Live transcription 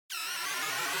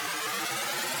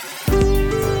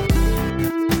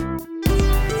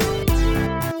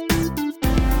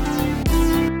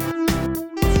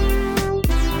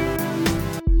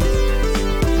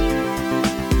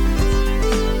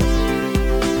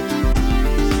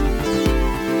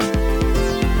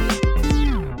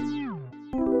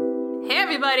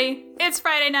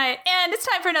Friday night, and it's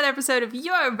time for another episode of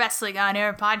your Wrestling on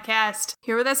Air podcast.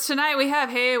 Here with us tonight, we have,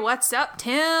 hey, what's up,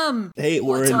 Tim? Hey,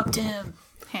 what's up, Tim?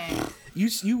 Hey.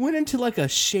 You went into like a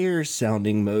share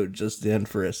sounding mode just then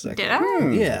for a second. Did I?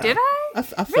 Yeah. Did I? I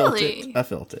felt Really? it. I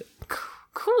felt it.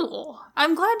 Cool.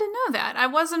 I'm glad to know that. I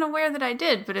wasn't aware that I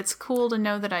did, but it's cool to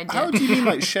know that I did. How do you mean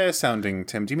like share sounding,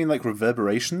 Tim? Do you mean like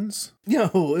reverberations? No,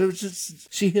 it was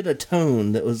just she hit a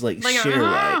tone that was like share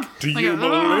like. Do you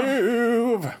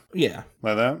believe? Yeah.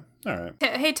 Like that? All right.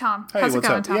 Hey, Tom. Hey, How's it what's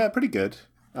going, up? Tom? Yeah, pretty good.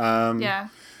 Yeah.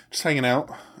 Just hanging out.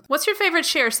 What's your favorite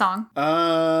Cher song?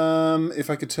 If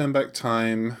I could turn back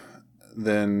time,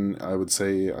 then I would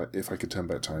say If I Could Turn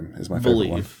Back Time is my favorite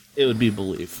one. It would be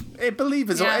Believe. Believe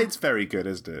is Yeah. it's very good,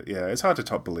 isn't it? Yeah, it's hard to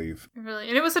top Believe. Really,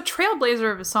 and it was a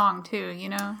trailblazer of a song too. You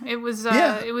know, it was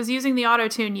Yeah. it was using the auto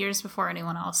tune years before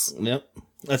anyone else. Yep.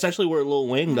 That's actually where Lil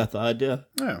Wayne got the idea.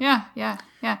 Yeah.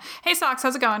 Hey, Socks,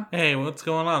 how's it going? Hey, what's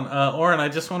going on? Oren, I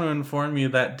just want to inform you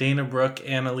that Dana Brooke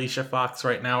and Alicia Fox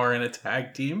right now are in a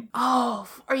tag team. Oh,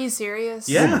 are you serious?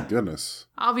 Oh Yeah. my goodness.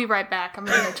 I'll be right back. I'm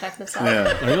gonna go check this out.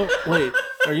 Yeah.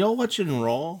 Are y'all watching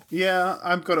Raw? Yeah,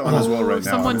 I've got it on as well right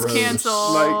now. Someone's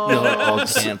canceled. Like, No, all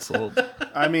canceled.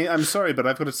 I mean, I'm sorry, but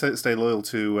I've got to stay loyal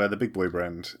to the Big Boy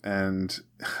brand, and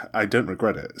I don't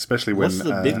regret it, especially when... What's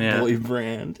the Big Yeah. Boy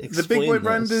brand? The Big Boy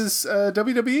brand is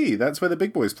WWE. That's where the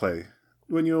big boys play.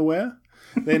 Weren't you aware?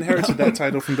 They inherited that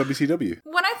title from WCW.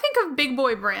 When I think of big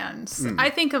boy brands, I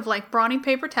think of like Brawny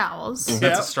paper towels.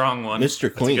 That's a strong one.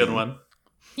 Mr. Clean. That's a good one.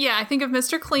 Yeah, I think of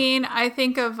Mr. Clean. I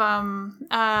think of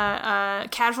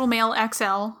Casual Male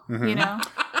XL. You know,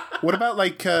 What about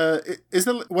like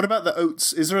what about the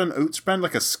oats? Is there an oats brand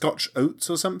like a Scotch Oats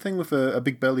or something with a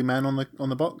big burly man on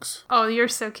the box? oh, you're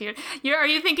so cute. Are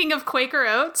you thinking of Quaker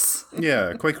Oats?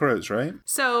 Yeah, Quaker Oats, right?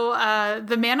 So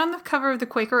the man on the cover of the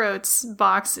Quaker Oats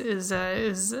box is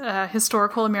a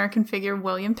historical American figure,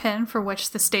 William Penn, for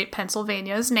which the state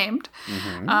Pennsylvania is named.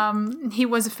 He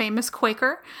was a famous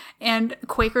Quaker, and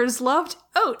Quakers loved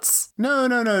oats. No.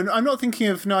 I'm not thinking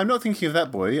of that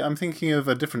boy. I'm thinking of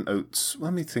a different Oats.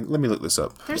 Let me look this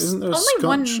up. There's Isn't there a only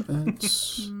Scotch one-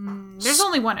 Oats? There's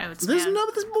only one Oats, There's man.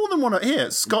 there's more than one.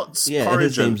 Here, Scott's Yeah,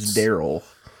 porridge his name's oats. Daryl.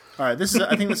 All right, this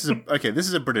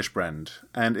is a British brand,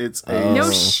 and it's a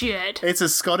No shit. it's a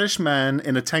Scottish man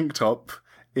in a tank top,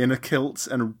 in a kilt,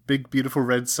 and big beautiful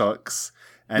red socks,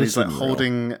 and he's like Listen,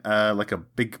 holding like a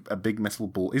big metal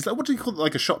ball. He's like, what do you call it?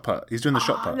 Like a shot put. He's doing the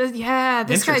shot put. Yeah,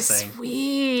 this guy's Interesting.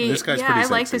 sweet. This guy's yeah, pretty I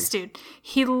like sexy. this dude.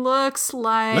 He looks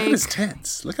like... Look at his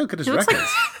tits. Look how good his He looks rack like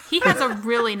is. he has a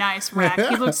really nice rack.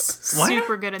 He looks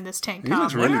super good in this tank top.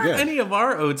 looks really Why good. aren't any of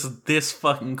our oats this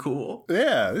fucking cool?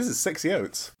 Yeah, this is sexy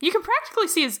oats. You can practically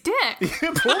see his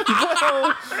dick.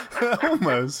 Well,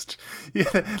 almost.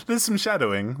 Yeah, there's some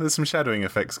shadowing. There's some shadowing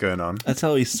effects going on. That's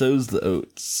how he sows the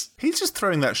oats. He's just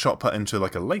throwing that shot put into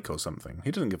like a lake or something.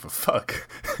 He doesn't give a fuck.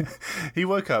 He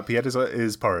woke up, he had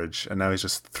his porridge, and now he's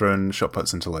just throwing shot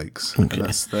puts into lakes. Okay. And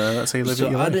that's how you live So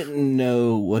your I life. didn't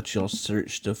know what y'all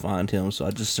searched to find him, so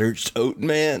I just searched Oat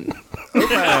Man.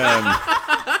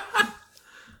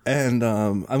 And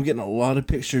I'm getting a lot of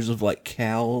pictures of like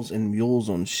cows and mules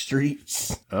on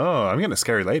streets. Oh, I'm getting a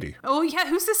scary lady. Oh, yeah.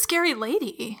 Who's this scary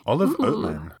lady? Olive Ooh.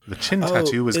 Oatman. The chin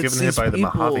tattoo was it's given here these by the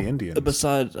people Mojave Indians.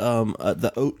 beside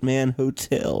the Oat Man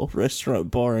Hotel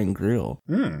restaurant, bar, and grill.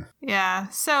 Yeah.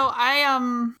 So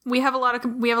we have a lot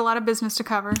of business to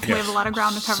cover. We have a lot of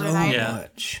ground to cover So tonight. Yeah.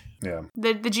 much. Yeah.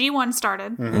 The G1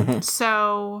 started,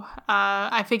 so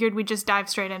I figured we'd just dive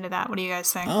straight into that. What do you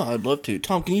guys think? Oh, I'd love to.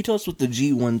 Tom, can you tell us what the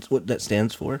G1, what that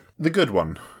stands for? The good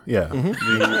one. Yeah.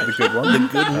 The good one. The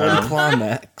good one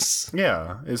climax.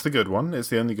 Yeah, it's the good one. It's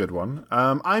the only good one.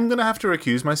 I'm going to have to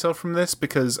recuse myself from this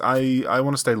because I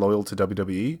want to stay loyal to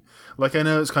WWE. Like, I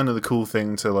know it's kind of the cool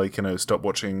thing to, like, stop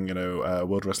watching,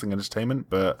 World Wrestling Entertainment,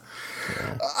 but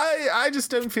I just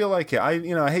don't feel like it.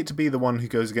 I hate to be the one who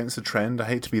goes against the trend. I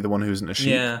hate to be the one who isn't a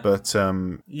sheep, Yeah. but...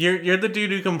 You're the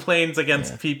dude who complains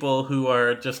against people who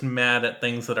are just mad at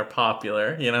things that are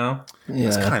popular, you know?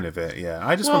 That's Yeah. kind of it, yeah.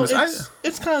 I just Well, want to...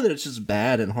 it's kind of that it's just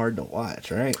bad and hard to watch,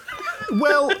 right?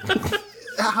 Well...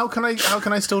 How can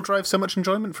I still drive so much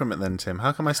enjoyment from it then, Tim?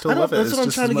 How can I still love it? That's as what I'm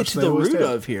just trying as to get much to as I the always root did?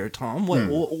 of here, Tom.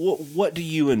 What do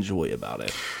you enjoy about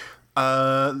it?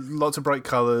 Lots of bright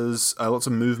colours, lots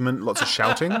of movement, lots of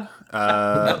shouting.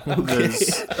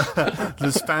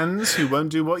 There's fans who won't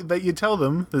do what you tell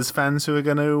them. There's fans who are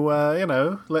going to,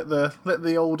 let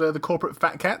the corporate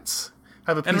fat cats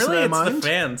have a piece And of really, their it's mind. the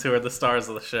fans who are the stars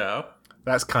of the show.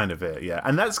 That's kind of it, yeah.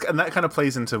 And that kind of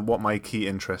plays into what my key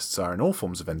interests are in all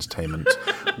forms of entertainment,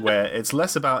 where it's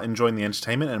less about enjoying the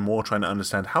entertainment and more trying to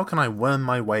understand how can I worm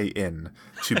my way in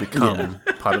to become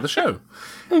part of the show.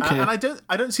 Okay. And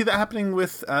I don't see that happening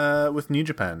with New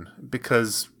Japan,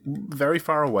 because very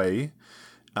far away.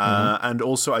 And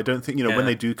also, I don't think, when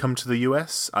they do come to the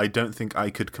US, I don't think I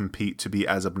could compete to be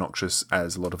as obnoxious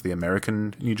as a lot of the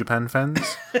American New Japan fans.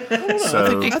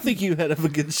 I think you had a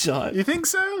good shot. You think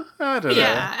so? I don't know.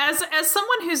 Yeah, as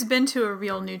someone who's been to a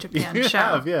real New Japan You show,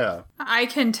 have, yeah. I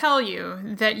can tell you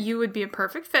that you would be a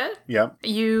perfect fit. Yeah.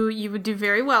 You would do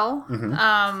very well.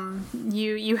 Mm-hmm.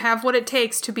 You have what it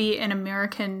takes to be an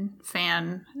American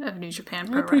fan of New Japan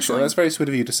Pro I appreciate Wrestling. that. That's very sweet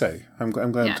of you to say. I'm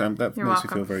glad Yeah, that you're makes me welcome.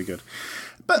 feel very good.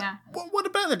 But Yeah. what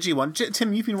about the G1?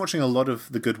 Tim, you've been watching a lot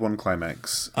of the Good One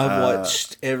Climax. I've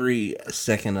watched every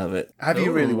second of it. Have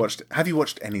you really watched? Have you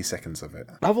watched any seconds of it?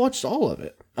 I've watched all of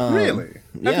it. Really? Have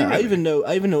Yeah, you really?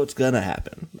 I even know what's gonna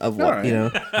happen. I've watched,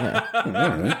 right.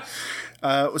 yeah.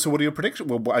 So what are your predictions?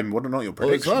 Well, what are not your Well,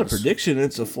 predictions? it's not a prediction;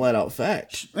 it's a flat out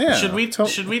fact. Yeah. Should we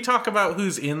talk about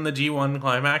who's in the G1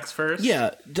 climax first?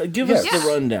 Yeah, give us Yes. the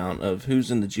rundown of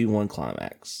who's in the G1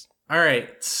 climax. All right.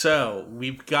 So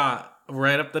we've got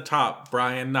right up the top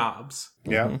Brian Knobs,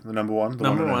 Yeah, the number one, the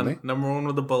number one and one, only. number one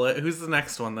with a bullet. Who's the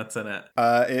next one that's in it?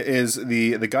 It is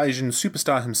the Gaijin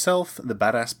superstar himself, the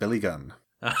badass Billy Gunn.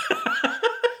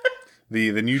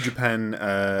 the New Japan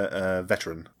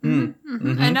veteran.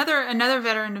 Another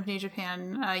veteran of New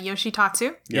Japan,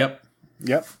 Yoshitatsu.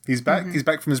 Yep, he's back. He's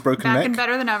back from his broken Back neck. and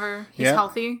better than ever. He's Yeah.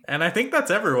 healthy. And I think that's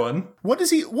everyone. What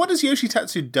has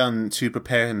Yoshitatsu done to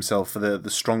prepare himself for the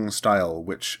strong style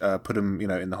which put him,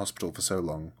 in the hospital for so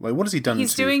long? Like, what has he done?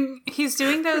 He's doing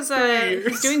those.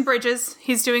 He's doing bridges.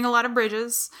 He's doing a lot of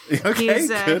bridges. Okay, he's,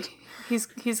 good.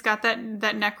 He's got that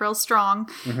neck real strong.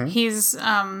 He's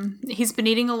been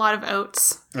eating a lot of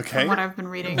oats. Okay. From what I've been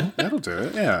reading. That'll do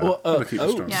it. Yeah. Well, That'll keep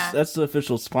you strong. Yeah. That's the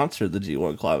official sponsor of the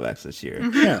G1 climax this year.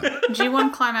 Yeah.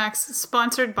 G1 Climax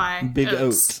sponsored by Big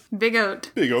Oat. Big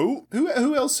Oat. Big O.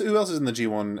 Who else is in the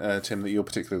G1, Tim, that you're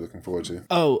particularly looking forward to?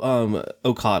 Oh,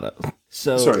 Okada.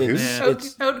 So Sorry, who?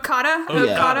 it's Okada. yeah,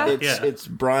 Okada. it's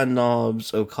Brian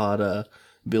Knobs, Okada,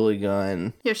 Billy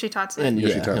Gunn, Yoshitatsu. and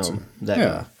Yoshitatsu. him, that Yeah.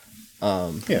 guy.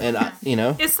 Yeah.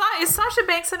 And Is Sasha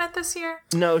Banks in it this year?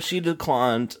 no, she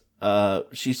declined.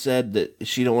 She said that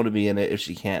she don't want to be in it if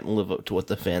she can't live up to what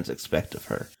the fans expect of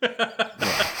her.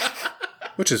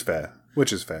 Which is fair.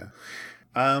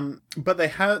 But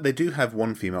they do have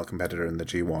one female competitor in the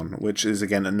G1, which is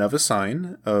again another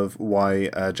sign of why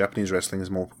Japanese wrestling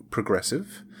is more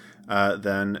progressive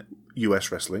than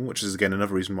US wrestling, which is again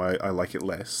another reason why I like it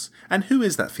less. And who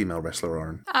is that female wrestler,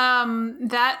 Oren?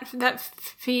 That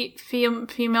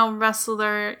female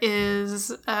wrestler is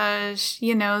the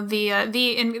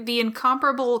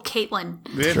incomparable Caitlyn.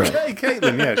 Hey,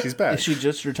 Caitlin, yeah, she's back. She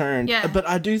just returned. Yeah. But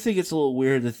I do think it's a little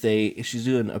weird that she's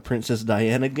doing a Princess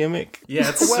Diana gimmick. Yeah,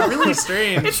 it's really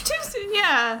strange. It's too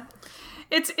yeah.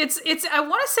 It's I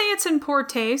want to say it's in poor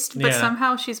taste, but Yeah.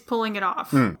 somehow she's pulling it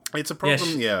off. It's a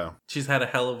problem, yeah. She's had a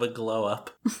hell of a glow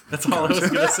up. That's all I was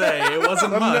gonna say. It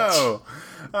wasn't much. No.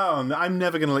 Oh, no, I'm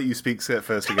never going to let you speak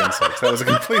first again, Sex. That was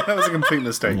a complete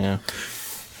mistake. Yeah.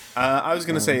 I was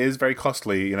going to say it is very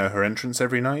costly, her entrance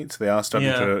every night. They are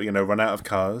starting to, run out of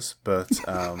cars, but,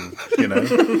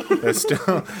 it's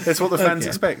still, it's what the fans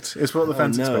expect. It's what the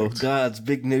fans No, expect. God's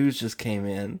big news just came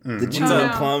in. Mm-hmm. The G1 no.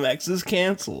 climax is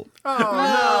canceled.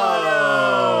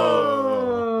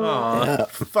 Oh,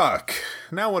 fuck.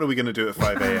 Now what are we going to do at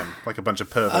 5 a.m.? Like a bunch of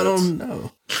perverts? I don't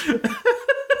know.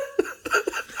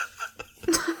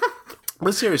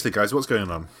 But seriously, guys, what's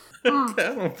going on? I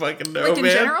don't fucking know, Like in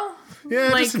man. general? Yeah,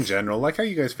 Like- just in general. Like, how are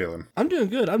you guys feeling? I'm doing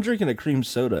good. I'm drinking a cream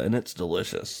soda, and it's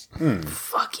delicious.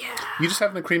 Fuck yeah. You just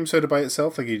having a cream soda by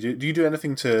itself? Like, do you do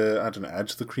anything to, I don't know, add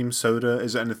to the cream soda?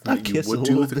 Is there anything that you kiss would a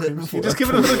do with the little bit cream soda? before You just I give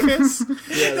it a little kiss?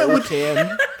 Yeah, that would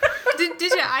can.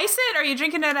 Did you ice it? Are you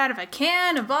drinking it out of a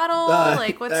can, a bottle?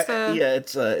 What's the? Yeah,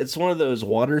 it's one of those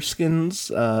water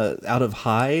skins out of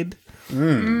hide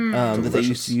that they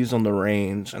used to use on the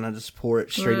range, and I just pour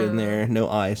it straight in there, no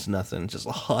ice, nothing, just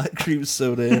a hot cream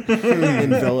soda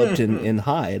enveloped in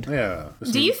hide. Yeah.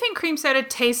 Do you think cream soda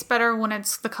tastes better when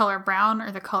it's the color brown or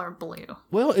the color blue?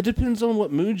 Well, it depends on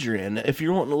what mood you're in. If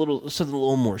you're wanting something a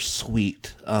little more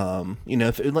sweet,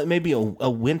 if like maybe a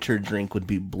winter drink would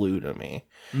be blue to me.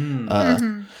 But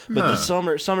the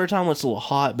summertime when it's a little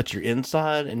hot, but you're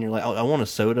inside and you're like, I want a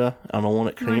soda. I don't want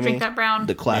it creamy. Drink that brown.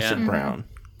 The classic brown.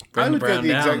 I would go brown the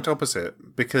down. exact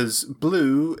opposite, because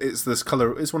blue is this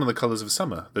color. It's one of the colors of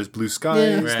summer. There's blue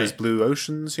skies, Right. there's blue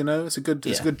oceans. You know, it's a good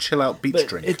chill out beach But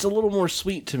drink. it's a little more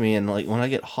sweet to me, and like when I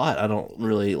get hot, I don't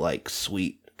really like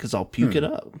sweet because I'll puke it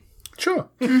up. Sure.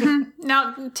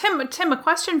 Now, Tim, a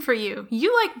question for you.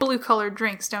 You like blue-colored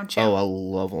drinks, don't you? Oh, I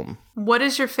love them. What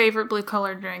is your favorite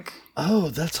blue-colored drink? Oh,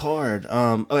 that's hard.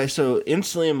 Okay, so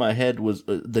instantly in my head was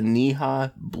the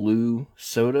Neha blue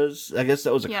sodas. I guess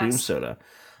that was a cream Yes. soda.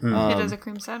 It is a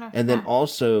cream soda. And then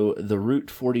also the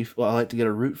Route 40. Well, I like to get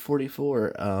a Route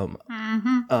 44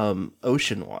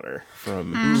 ocean water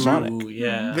from Sonic. Ooh,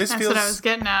 yeah. This That's feels. what I was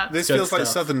getting at. This Good feels like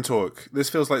stuff. Southern talk. This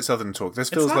feels like Southern talk. This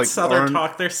It's feels not like Southern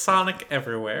talk. There's Sonic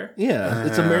everywhere. Yeah,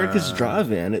 it's America's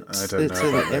drive-in. It's I don't know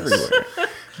about this. everywhere.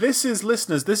 This is,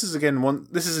 listeners, this is again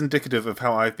this is indicative of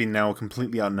how I've been now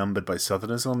completely outnumbered by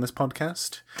Southerners on this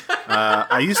podcast.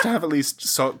 I used to have at least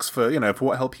Socks for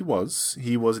what help he was.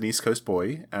 He was an East Coast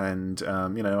boy, and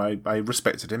I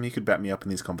respected him. He could back me up in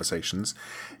these conversations.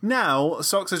 Now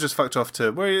Socks has just fucked off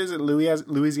to, where is it,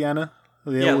 Louisiana?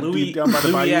 Yeah, Down by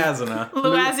the bayou. Louisiana.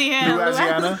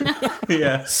 Louisiana.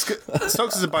 Yeah.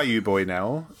 Socks is a bayou boy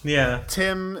now. Yeah.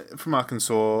 Tim from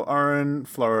Arkansas, Aaron,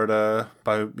 Florida,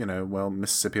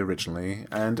 Mississippi originally,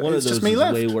 and One it's of those just me is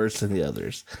left. way worse than the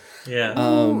others.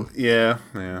 Yeah.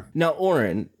 Yeah. Now,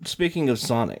 Oren, speaking of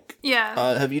Sonic,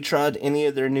 Yeah. have you tried any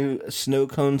of their new snow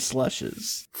cone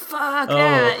slushes? Fuck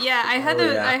that. Yeah, I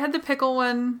yeah. had the pickle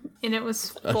one, and it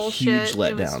was A bullshit. huge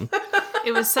letdown.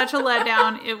 It was such a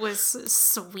letdown. It was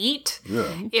sweet. Yeah.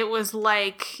 It was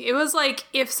like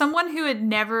if someone who had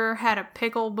never had a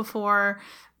pickle before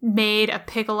made a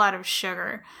pickle out of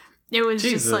sugar. It was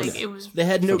Jesus. just like it was. They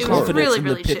had no it was confidence really, in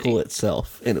really the pickle shitty.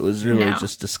 itself, and it was really No.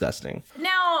 just disgusting.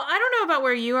 Now, I don't know about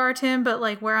where you are, Tim, but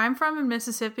like where I'm from in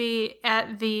Mississippi,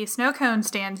 at the snow cone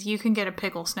stands, you can get a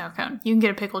pickle snow cone. You can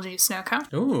get a pickle juice snow cone.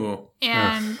 Ooh.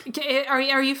 And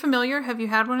are you familiar? Have you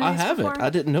had one of I these haven't. before? I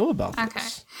didn't know about Okay.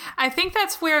 this. I think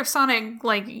that's where Sonic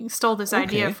stole this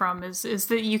idea Okay. from is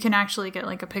that you can actually get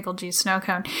like a pickle juice snow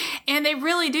cone. And they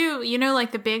really do,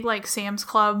 like the big like Sam's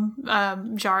Club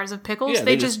jars of pickles, Yeah,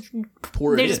 they they just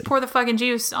Pour it they in. just pour the fucking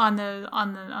juice on the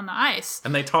ice.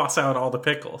 And they toss out all the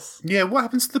pickles. Yeah, what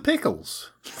happens to the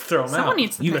pickles? Throw them Someone out.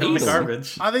 needs to You pick eat in the them.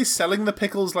 garbage. Are they selling the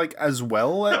pickles as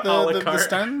well at A la the carte.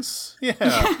 stands? Yeah.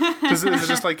 Is it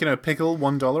just pickle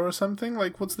 $1 or something?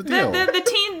 Like, what's the deal?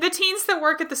 The teens that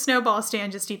work at the snowball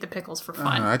stand just eat the pickles for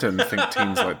fun. I don't think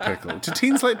teens like pickles. Do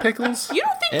teens like pickles? You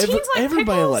don't think teens like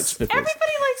everybody pickles? likes pickles.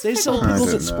 Everybody likes They pickles. sell pickles don't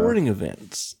at know. sporting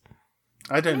events.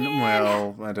 I don't know.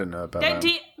 Well, I don't know about that.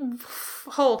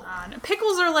 Hold on.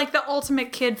 Pickles are like the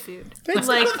ultimate kid food. It's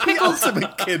like not the pickles.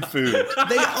 ultimate kid food.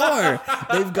 They are.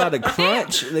 They've got a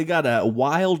crunch. They got a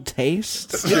wild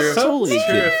taste. It's true. totally It's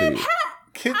kid true.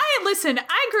 food. Listen,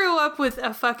 I grew up with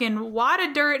a fucking wad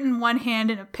of dirt in one hand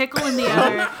and a pickle in the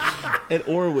other. And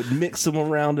Oren would mix them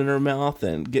around in her mouth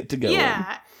and get to go.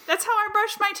 Yeah. That's how I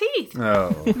brush my teeth.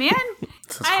 Oh. Man,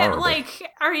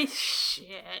 horrible. shit.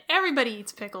 Everybody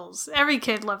eats pickles. Every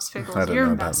kid loves pickles. I don't You're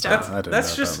know about messed that. up. I don't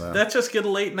That's know just about that. that's just get a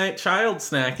late night child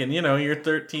snack, and you're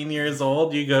 13 years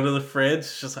old. You go to the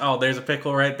fridge, just there's a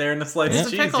pickle right there and a slice There's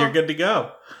of a cheese. pickle. You're good to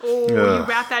go. Oh, you Ugh.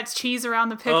 wrap that cheese around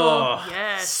the pickle. Oh,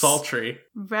 Yes. sultry.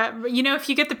 If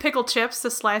you get the pickle chips, the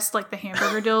sliced like the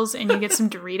hamburger dills, and you get some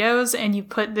Doritos, and you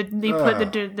put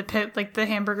the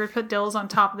hamburger dills on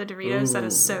top of the Doritos, that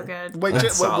is so good. Wait,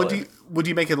 That's solid. would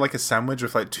you make it like a sandwich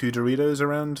with 2 Doritos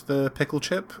around the pickle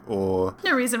chip, or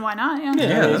No reason why not. Yeah, Yeah, you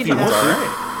that can do seems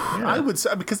that. alright. I would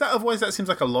say, because otherwise that seems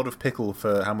like a lot of pickle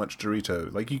for how much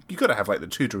Dorito. Like you got to have the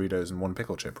 2 Doritos and 1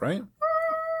 pickle chip, right?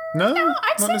 No, I'd not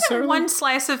say that necessarily. one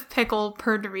slice of pickle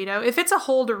per Dorito, if it's a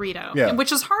whole Dorito, Yeah. which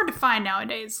is hard to find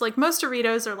nowadays. Like most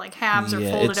Doritos are like halves or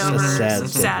Yeah, folded it's a over, sad some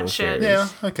state sad of shit.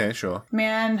 affairs. Yeah. Okay. Sure.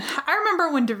 Man, I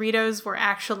remember when Doritos were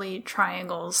actually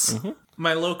triangles.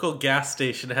 My local gas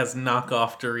station has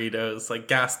knockoff Doritos, like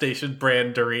gas station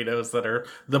brand Doritos that are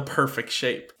the perfect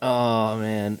shape. Oh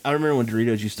man, I remember when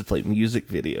Doritos used to play music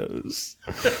videos.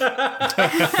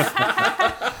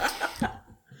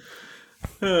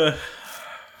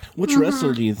 Which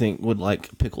wrestler do you think would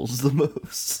like pickles the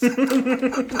most?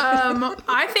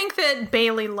 I think that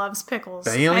Bailey loves pickles.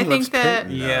 Bailey I think loves that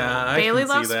pickles? Yeah, I Bailey can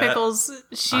see loves that. pickles.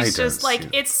 I She's don't just like see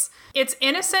it's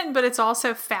innocent, but it's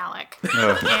also phallic.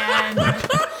 Ugh.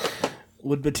 And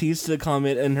Would Batista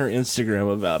comment in her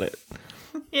Instagram about it?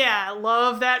 yeah,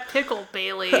 love that pickle,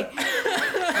 Bailey.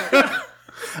 I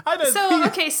don't. So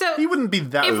okay, so he wouldn't be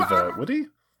that if overt, would he?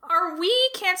 are we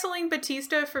canceling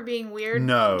Batista for being weird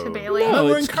No. to Bailey? No.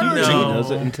 we're it's cute. encouraging She it. does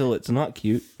it until it's not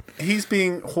cute. He's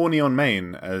being horny on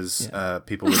main, as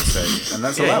people would say, and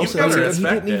that's allowed. you've gotta He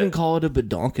respect didn't even it. call it a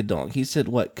badonkadonk. He said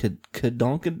what?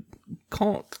 Kadonkaconk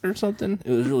or something.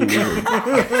 It was really weird.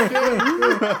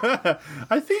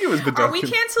 I think it was Badonka. Are we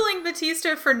canceling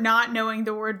Batista for not knowing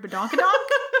the word badonkadonk?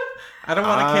 I don't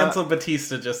want to cancel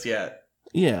Batista just yet.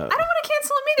 Yeah. I don't want to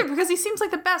cancel him either because he seems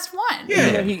like the best one. Yeah.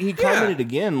 You know, he commented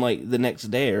again like the next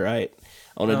day, right?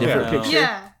 On a different no. picture.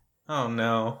 Yeah. Oh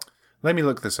no. Let me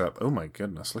look this up. Oh my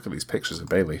goodness, look at these pictures of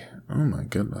Bailey. Oh my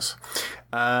goodness.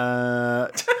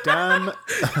 Damn.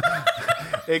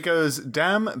 It goes,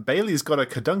 damn, Bailey's got a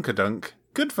kadunkadunk.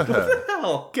 Good for her.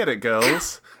 Hell. Get it,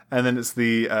 girls. And then it's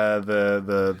the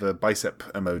bicep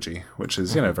emoji, which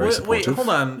is, very Wait, supportive. hold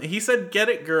on. He said "get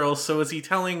it, girls." So is he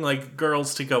telling like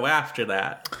girls to go after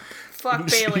that? Fuck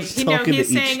Bailey. He's You know, talking he's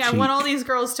to each saying, I cheek. want all these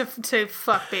girls to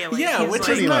fuck Bailey. Yeah, He's which like,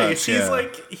 is Pretty nice. much, yeah.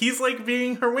 He's like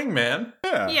being her wingman.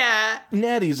 Yeah.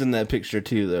 Natty's in that picture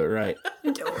too, though, right?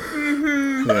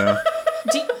 Yeah.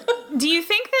 Do you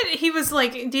think that he was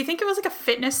like, do you think it was like a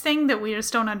fitness thing that we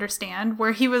just don't understand?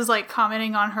 Where he was like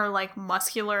commenting on her like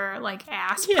muscular like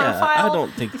ass Yeah, profile? I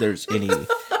don't think there's any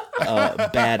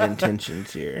bad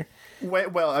intentions here.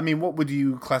 Wait, well, I mean, what would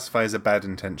you classify as a bad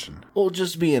intention? Well,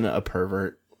 just being a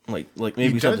pervert, like maybe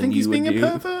You don't something think he's you would being do.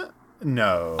 a pervert?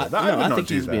 No, I would I not think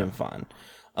do he's that. being fine.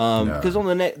 Because on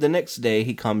the next day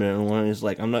he commented on one, and he's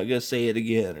like, "I'm not gonna say it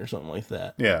again" or something like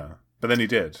that. Yeah, but then he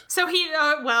did. So he,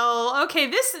 well, okay,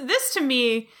 this to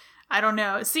me, I don't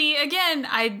know. See, again,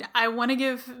 I want to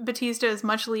give Batista as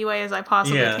much leeway as I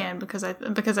possibly Yeah. can because I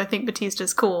think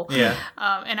Batista's cool. Yeah.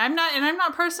 And I'm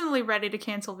not personally ready to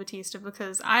cancel Batista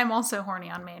because I'm also horny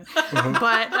on main.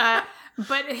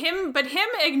 But him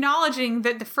acknowledging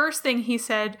that the first thing he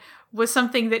said was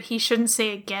something that he shouldn't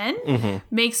say again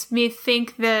makes me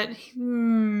think that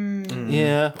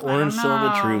Yeah, Orange telling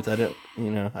the know. truth. I don't,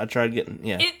 I tried getting.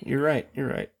 Yeah, you're right. You're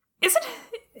right. isn't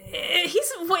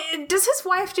does his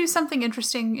wife do something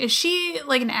interesting? Is she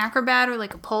like an acrobat or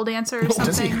like a pole dancer or something?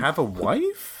 Does he have a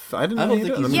wife? I don't know. I don't either.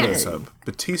 think Let me he's look this married. up.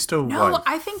 Batista No, wife.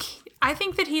 I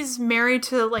think that he's married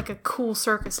to like a cool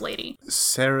circus lady.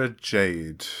 Sarah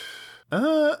Jade.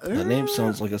 That name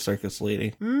sounds like a circus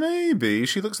lady. Maybe.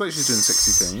 She looks like she's doing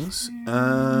sexy things.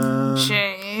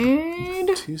 Jade.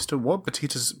 Batista, what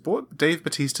Dave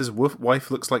Batista's wife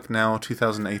looks like now,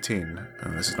 2018.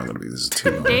 Oh, this is not going to be, this is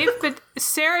too long.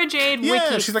 Sarah Jade Yeah,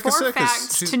 Wiki. she's like a 4 circus.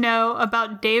 facts She's- to know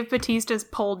about Dave Batista's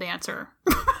pole dancer.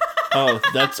 Oh,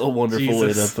 that's a wonderful way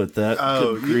to Jesus. put that.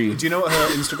 Oh, Good grief. do you know what her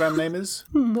Instagram name is?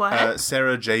 What?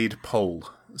 Sarah Jade Pole.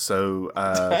 So,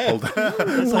 pole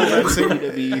That's dancing.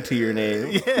 WWE to your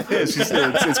name. Yeah,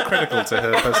 it's critical to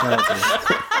her personality.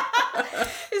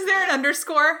 Is there an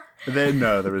underscore?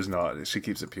 No, there is not. She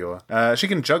keeps it pure. She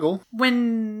can juggle.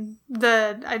 When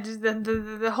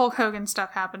the Hulk Hogan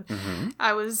stuff happened,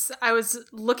 I was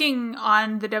looking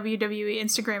on the WWE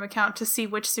Instagram account to see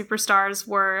which superstars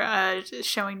were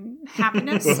showing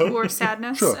happiness or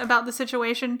sadness about the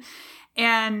situation.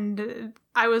 And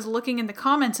I was looking in the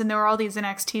comments, and there were all these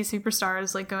NXT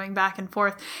superstars like going back and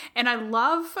forth. And I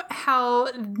love how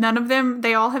none of them,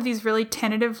 they all have these really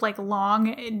tentative, like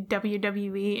long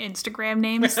WWE Instagram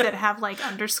names that have like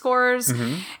underscores.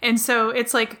 And so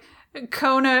it's like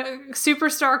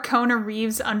superstar Kona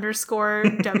Reeves underscore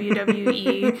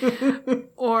WWE,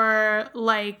 or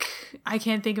like, I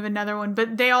can't think of another one,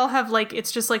 but they all have like,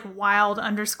 it's just like wild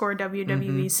underscore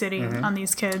WWE city on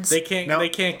these kids. They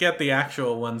can't get the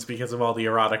actual ones because of all the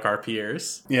erotic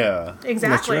RPers. Yeah. Exactly.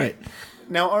 That's right.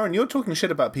 Now, Aaron, you're talking shit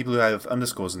about people who have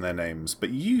underscores in their names,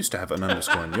 but you used to have an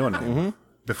underscore in your name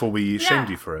before we shamed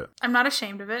you for it. I'm not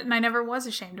ashamed of it, and I never was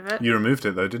ashamed of it. You removed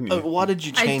it, though, didn't you? Why did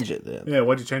you change it then? Yeah,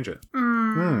 why'd you change it?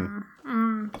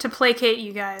 To placate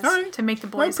you guys, All right. to make the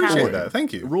I boys appreciate happy. that.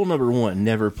 Thank you. Rule number 1: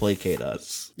 never placate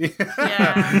us.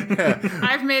 Yeah.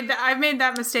 I've made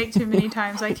that mistake too many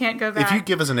times. I can't go back. If you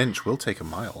give us an inch, we'll take a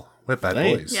mile. We're bad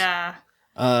Thanks. boys. Yeah.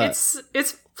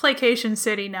 It's placation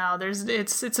city now.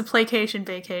 It's a placation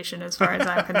vacation as far as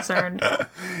I'm concerned.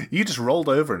 You just rolled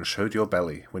over and showed your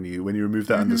belly when you removed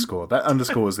that underscore. That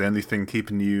underscore was the only thing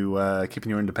keeping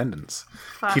your independence.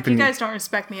 Fuck, Keeping you guys don't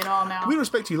respect me at all now. We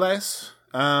respect you less.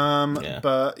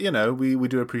 But we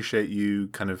do appreciate you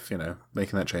kind of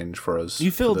making that change for us. You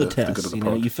failed for the good test. of the You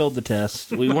know, pod. you failed the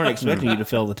test. We weren't expecting you to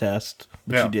fail the test,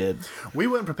 but Yeah. you did. We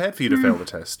weren't prepared for you to fail the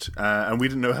test, and we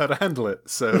didn't know how to handle it.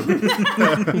 So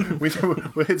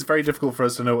it's very difficult for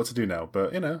us to know what to do now.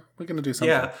 But we're going to do something.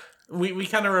 Yeah. We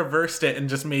kind of reversed it and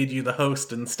just made you the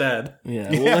host instead. Yeah,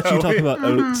 we'll let you talk about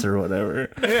oats or whatever.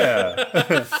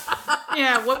 Yeah.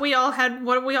 Yeah, what we all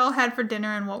had for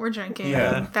dinner and what we're drinking.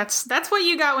 Yeah. That's what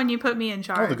you got when you put me in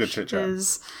charge. All the good chit-chat.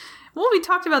 Is Well, we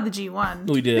talked about the G1.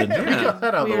 We did. We got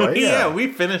that out of the way. Yeah, Yeah. we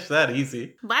finished that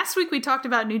easy. Last week we talked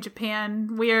about New Japan.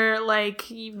 We're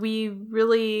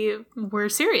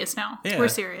serious now. Yeah. We're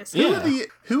serious. Yeah.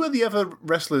 Who are the other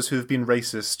wrestlers who have been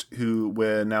racist who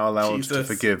we're now allowed to Jesus.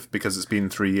 forgive because it's been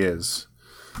 3 years?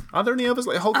 Are there any others?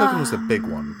 Like Hulk Hogan was the big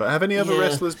one, but have any other Yeah.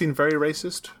 wrestlers been very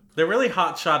racist? They're really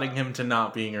hot-shotting him to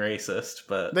not being racist,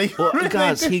 but Well, They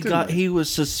guys, did, didn't they? he was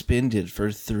suspended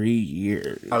for 3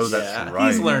 years. Oh, that's yeah,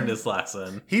 right. he's learned his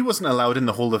lesson. He wasn't allowed in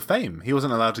the Hall of Fame. He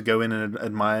wasn't allowed to go in and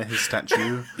admire his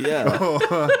statue. Yeah.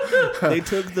 They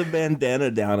took the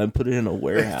bandana down and put it in a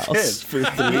warehouse for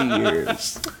 3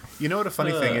 years. You know what a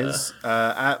funny thing is?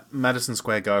 At Madison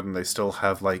Square Garden, they still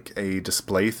have like a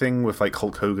display thing with like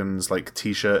Hulk Hogan's like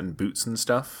t-shirt and boots and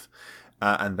stuff.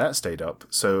 And that stayed up.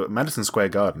 So Madison Square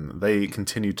Garden, they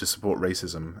continued to support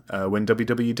racism when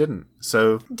WWE didn't.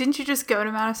 So Didn't you just go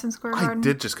to Madison Square I Garden?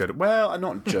 did just go to, well,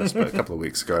 not just, but a couple of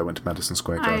weeks ago I went to Madison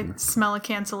Square I Garden. smell a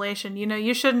cancellation. You know,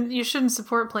 you shouldn't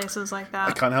support places like I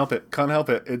that. can't help it. Can't help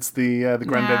it. It's the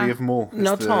granddaddy Yeah. of them all. It's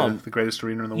Now, Tom, the greatest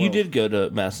arena in the world. You did go to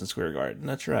Madison Square Garden.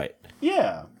 That's right.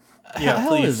 Yeah. Yeah, How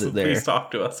please, is it there? please talk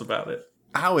to us about it.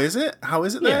 How is it? How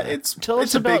is it there? It's Tell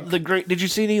it's us a about big... the great. Did you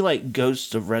see any like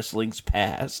ghosts of wrestling's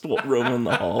past roaming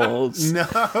the halls? No.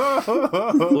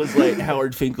 Was like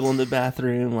Howard Finkel in the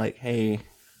bathroom, like, "Hey,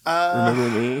 remember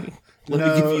me? Let me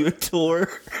no. give you a tour."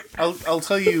 I'll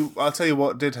tell you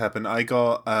what did happen. I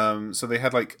got so they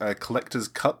had like collector's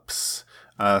cups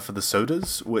for the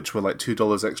sodas, which were like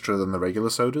 $2 extra than the regular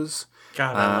sodas.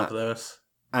 God, I love those.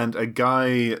 And a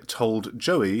guy told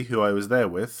Joey, who I was there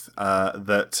with,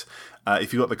 that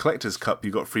if you got the collector's cup,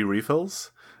 you got free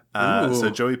refills. So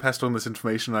Joey passed on this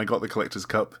information, and I got the collector's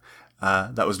cup.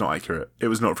 That was not accurate. It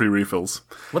was not free refills.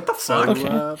 What the fuck?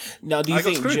 Now, do you I got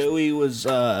think screwed. Joey was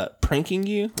pranking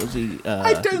you? Was he?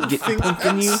 I don't think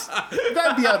punking you.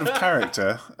 that'd be out of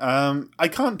character. I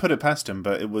can't put it past him,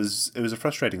 but it was a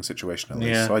frustrating situation at least.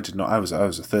 Yeah. So I did not. I was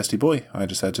a thirsty boy. I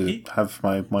just had to have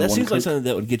my That one. seems like Coke. something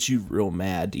that would get you real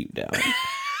mad deep down.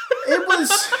 It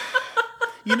was.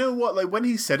 You know what? Like when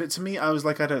he said it to me, I was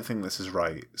like, I don't think this is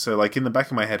right. So like in the back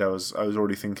of my head, I was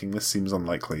already thinking this seems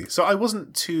unlikely. So I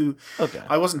wasn't too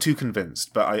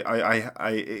convinced, but I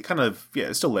it kind of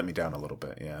it still let me down a little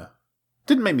bit. Yeah,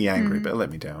 didn't make me angry, but it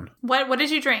let me down. What did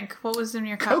you drink? What was in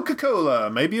your cup? Coca-Cola.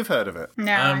 Maybe you've heard of it.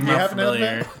 No, I'm I not haven't heard of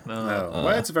familiar. it? No. No, well,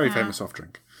 it's a very famous soft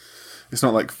drink. It's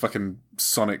not like fucking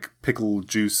Sonic pickle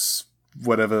juice,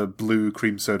 whatever blue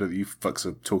cream soda that you fucks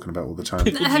are talking about all the time.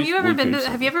 Have you ever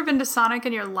been to Sonic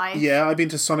in your life? Yeah, I've been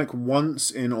to Sonic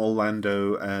once in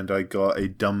Orlando, and I got a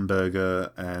dumb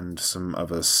burger and some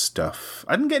other stuff.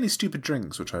 I didn't get any stupid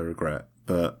drinks, which I regret.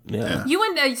 But Yeah. You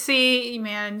went. See,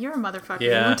 man, you're a motherfucker.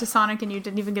 Yeah. You went to Sonic and you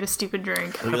didn't even get a stupid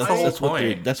drink. That's the whole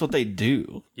point. That's what they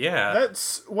do. Yeah.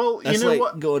 that's That's you know like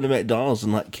what? going to McDonald's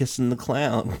and like kissing the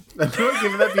clown. I'm not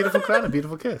giving that beautiful clown a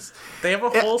beautiful kiss. They have a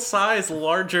whole size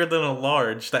larger than a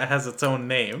large that has its own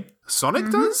name. Sonic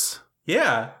does?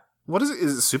 Yeah. What is it?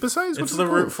 Is it supersized? It's the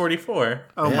Route 44.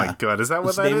 Oh Yeah. my god, is that what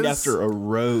It's that named is? after a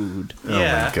road. Oh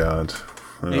Yeah. my god.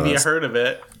 Maybe you heard of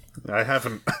it. I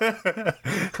haven't.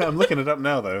 I'm looking it up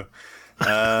now, though.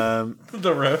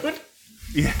 The road?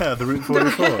 Yeah, the Route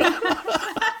 44.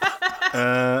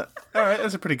 All right,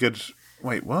 that's a pretty good.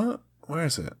 Wait, what? Where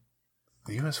is it?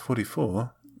 The US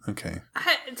 44. Okay.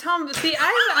 Tom, see,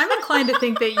 I'm inclined to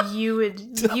think that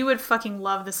you would fucking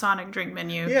love the Sonic drink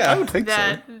menu. I would think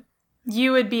That so.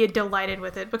 you would be delighted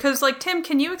with it because, like, Tim,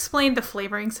 can you explain the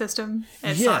flavoring system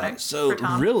at Sonic so for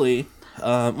Tom? really,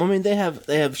 I mean, they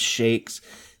have shakes,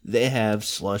 they have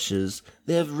slushes,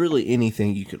 they have really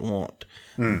anything you could want.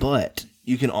 But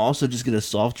you can also just get a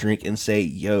soft drink and say,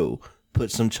 "Yo,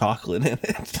 put some chocolate in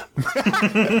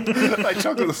it." Like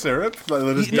chocolate syrup? Like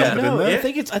they just Yeah. dump it No, in there?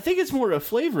 I think it's more a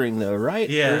flavoring though, right?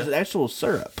 Yeah. Or is it actual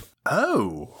syrup?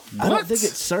 Oh. What? I don't think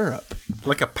it's syrup.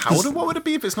 like a powder? What would it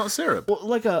be if it's not syrup? Well,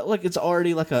 like it's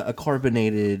already like a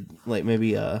carbonated, like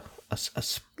maybe a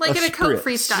Like in a Coke spritz.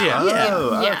 freestyle. Yeah.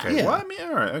 Oh, yeah. okay. Yeah. Well, I mean,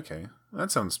 all right, okay. That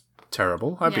sounds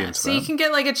terrible. I'd be Yeah. into So that. you can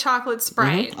get like a chocolate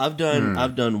Sprite. I've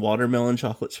done watermelon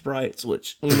chocolate sprites,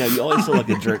 which you always feel like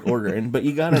a jerk ordering, but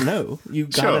you gotta know. You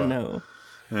gotta Sure. know.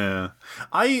 Yeah,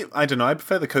 I don't know. I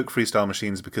prefer the Coke Freestyle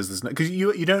machines because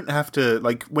you don't have to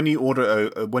like when you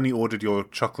ordered your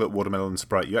chocolate watermelon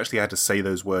Sprite, you actually had to say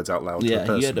those words out loud to Yeah,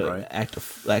 the you had person, to right?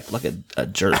 act like a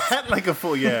jerk. Like a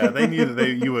full, yeah. They knew that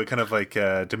you were kind of like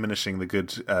diminishing the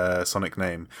good Sonic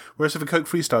name. Whereas with a Coke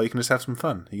Freestyle, you can just have some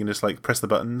fun. You can just like press the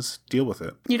buttons, deal with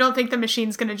it. You don't think the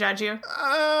machine's going to judge you?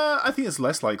 I think it's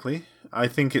less likely. I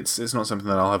think it's not something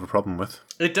that I'll have a problem with.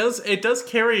 It does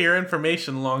carry your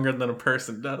information longer than a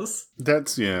person does.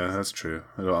 That's true.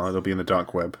 It'll be in the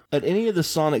dark web. At any of the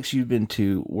Sonics you've been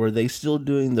to, were they still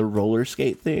doing the roller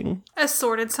skate thing?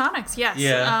 Assorted Sonics, yes.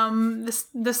 Yeah.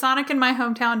 The Sonic in my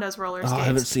hometown does roller skates. I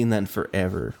haven't seen that in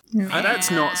forever. That's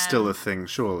not still a thing,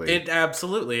 surely. It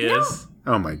absolutely is.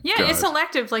 Oh my god. Yeah, it's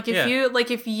elective. Like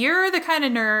if you're the kind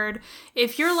of nerd,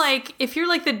 if you're like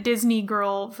the Disney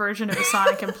girl version of a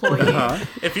Sonic employee,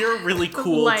 If you're a really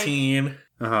cool Like- teen,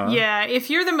 yeah, if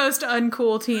you're the most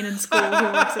uncool teen in school who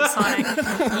works at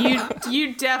Sonic,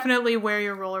 you definitely wear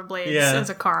your rollerblades as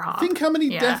a car hop. Think how many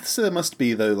deaths there must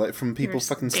be, though, like from people There's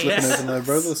fucking slipping over their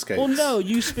roller skates. Well, no,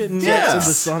 you spend months Yes. in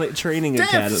the Sonic Training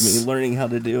Academy learning how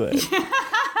to do it.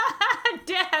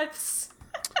 Deaths.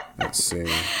 Let's see.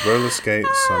 Roller skates,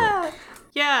 Sonic.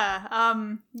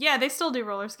 Yeah, they still do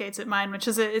roller skates at mine, which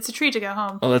is it's a treat to go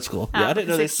home. Oh, that's cool. Yeah, I didn't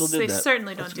know they still did They that.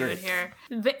 certainly don't do it here.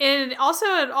 And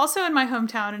also in my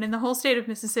hometown and in the whole state of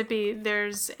Mississippi,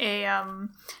 there's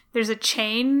a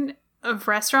chain of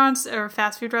restaurants or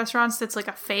fast food restaurants that's like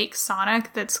a fake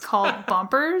Sonic that's called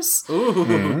Bumpers.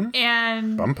 ooh,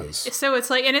 And Bumpers. so it's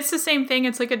like, and it's the same thing.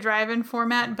 It's like a drive-in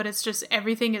format, but it's just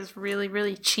everything is really,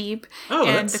 really cheap. Oh,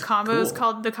 and that's the combo is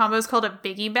cool. called a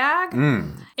biggie bag,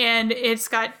 and it's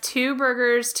got 2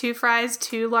 burgers, 2 fries,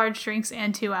 2 large drinks,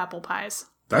 and 2 apple pies.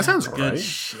 That sounds good right.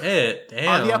 shit. Damn.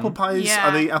 Are the apple pies? Yeah.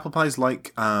 Are the apple pies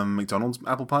like McDonald's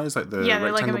apple pies, like the Yeah,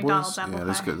 they're like a rectangle McDonald's boys? apple Yeah, pie.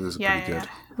 those are pretty good.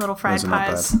 Little fried Those are not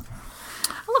pies. bad.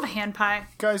 I love a hand pie.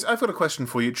 Guys, I've got a question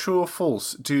for you. True or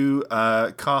false? Do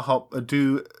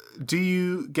do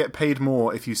you get paid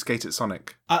more if you skate at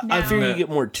Sonic? I figure No. you get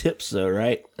more tips, though,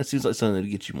 right? It seems like something that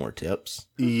get you more tips.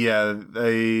 Yeah,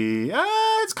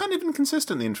 it's kind of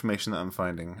inconsistent, the information that I'm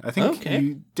finding. I think Okay.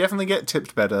 you definitely get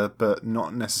tipped better, but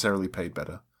not necessarily paid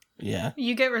better. Yeah.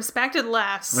 You get respected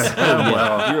less.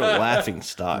 Well, You're a laughing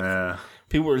stock. yeah.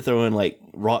 People were throwing, like,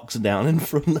 rocks down in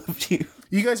front of you.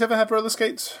 You guys ever have roller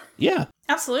skates? Yeah.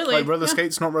 Absolutely. Like roller Yeah.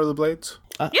 skates, not roller blades?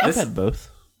 I've had both.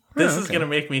 This is gonna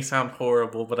make me sound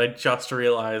horrible, but I just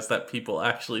realized that people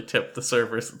actually tip the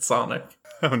servers at Sonic.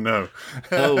 Oh no.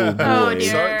 Oh, boy. Oh,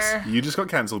 dear. Sucks. You just got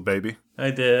cancelled, baby.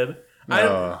 I did.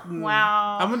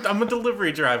 Wow. I'm a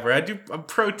delivery driver. I'm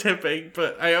pro tipping,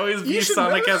 but I always view should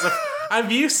Sonic know. I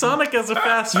view Sonic as a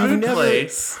fast food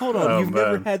place. Hold on, Oh, you've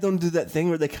never man. had them do that thing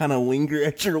where they kind of linger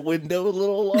at your window a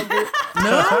little longer?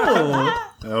 No.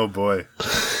 Oh boy.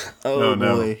 Oh,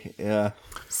 no. boy. Yeah.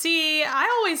 See, I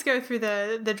always go through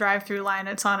the drive-through line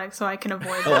at Sonic so I can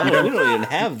avoid Oh, that. we don't even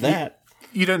have that.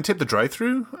 You don't tip the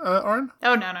drive-through, Oren?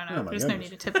 Oh no! There's no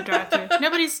goodness. need to tip the drive-through.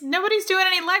 Nobody's doing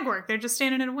any legwork. They're just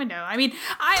standing in a window. I mean,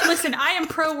 I am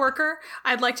pro worker.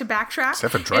 I'd like to backtrack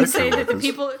Except for and say drive-thru that the workers.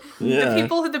 people,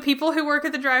 Yeah. the people who work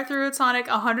at the drive-through at Sonic,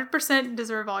 100%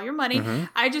 deserve all your money.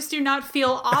 I just do not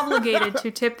feel obligated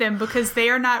to tip them because they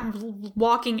are not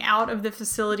walking out of the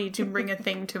facility to bring a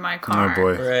thing to my car. Oh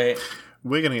boy. Right.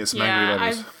 We're gonna get some Yeah, angry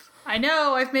letters. I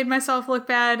know I've made myself look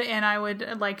bad, and I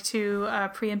would like to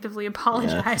preemptively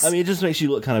apologize. I mean, it just makes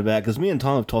you look kind of bad because me and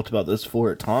Tom have talked about this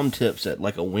before. Tom tips at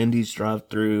like a Wendy's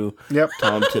drive-through. Yep.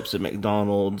 Tom tips at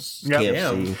McDonald's, Yep.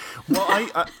 KFC. Well,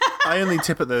 I only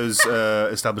tip at those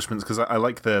establishments because I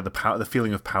like the power, the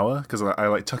feeling of power, because I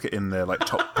like tuck it in their like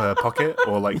top pocket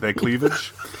or like their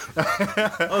cleavage,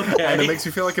 Okay. and it makes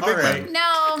me feel like a big right. man.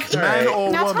 no, Man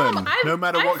or Now, Tom, woman, I've- no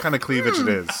matter what kind of cleavage it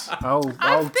is. I'll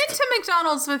I've been to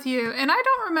McDonald's with you, and I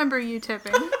don't remember you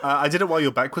tipping. I did it while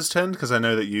your back was turned because I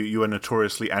know that you are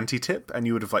notoriously anti-tip, and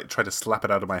you would have like tried to slap it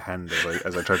out of my hand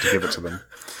as I tried to give it to them.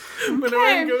 When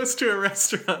Erin goes to a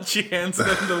restaurant, she hands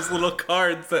them those little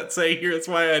cards that say, "Here's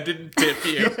why I didn't tip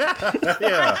you."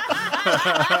 Yeah,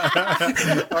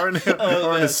 Oren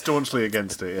is staunchly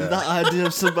against it. The Yeah, idea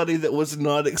of somebody that was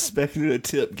not expecting a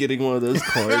tip getting one of those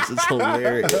cards is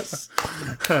hilarious.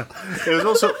 it was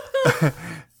also.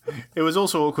 It was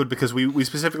also awkward because we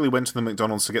specifically went to the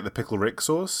McDonald's to get the Pickle Rick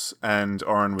sauce, and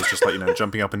Oren was just like,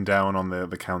 jumping up and down on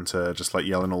the counter, just like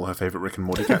yelling all her favorite Rick and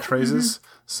Morty catchphrases.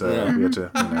 So we had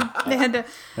to, They had to.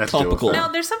 had to deal with Topical. that.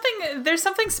 No, there's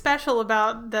something special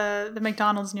about the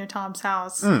McDonald's near Tom's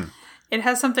house. It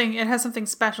has something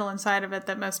special inside of it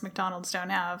that most McDonald's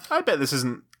don't have. I bet this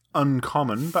isn't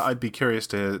uncommon, but I'd be curious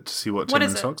to see what What Tim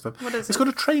is and it? Socks have. What is It's it? got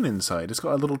a train inside. It's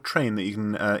got a little train that you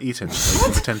can eat in. So you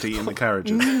can pretend to eat in the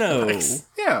carriages. No.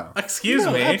 Yeah. Excuse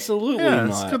No, me. absolutely Yeah,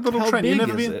 it's not. a good little How train. big You've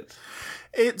never is been- it?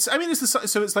 It's, I mean, it's the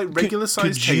so it's like regular Could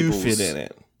sized you tables. fit in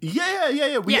it?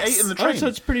 Yeah. We Yes. ate in the Oh, train. so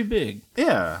it's pretty big.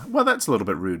 Yeah. Well, that's a little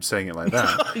bit rude saying it like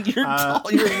that. You're tall.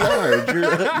 You're large.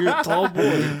 You're a tall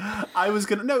boy. I was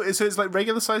gonna so it's like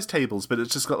regular sized tables, but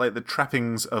it's just got like the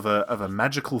trappings of a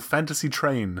magical fantasy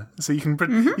train. So you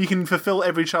can you can fulfill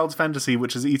every child's fantasy,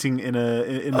 which is eating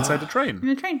inside a train. In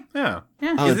a train. Yeah.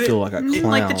 I would feel like a clown.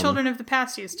 Like the children of the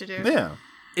past used to do. Yeah.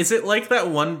 Is it like that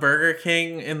one Burger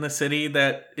King in the city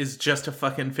that is just a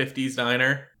fucking 50s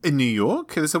diner? In New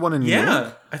York? Is there one in New York?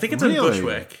 Yeah. I think it's Really? in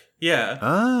Bushwick. Yeah.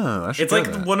 Oh, I should It's go like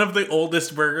there. one of the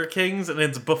oldest Burger Kings, and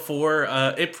it's before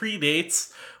it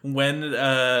predates when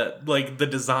like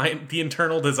the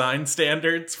internal design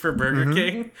standards for Burger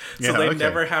King, so Yeah, they okay.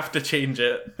 never have to change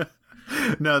it.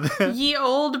 No, Ye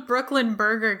old Brooklyn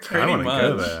Burger King. I want to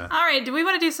go much. there. All right, do we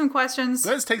want to do some questions?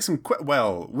 Let's take some.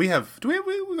 We have. Do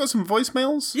we got some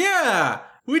voicemails? Yeah,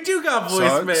 we do got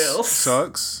voicemails.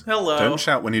 Sucks. Hello. Don't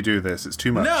shout when you do this. It's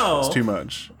too much. No. It's too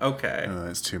much. Okay.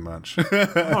 It's too much.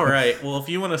 All right. Well, if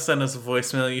you want to send us a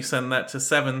voicemail, you send that to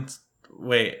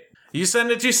You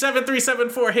send it to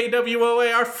 7374. Hey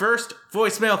WOA. Our first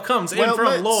voicemail comes in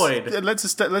from Lloyd. Let's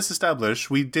establish.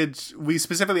 We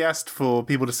specifically asked for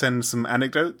people to send some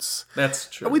anecdotes. That's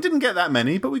true. We didn't get that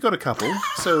many, but we got a couple,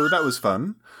 so that was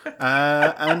fun.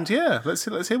 And yeah, let's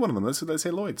hear one of them. Let's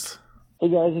hear Lloyd's. Hey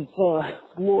guys, it's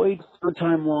Lloyd, third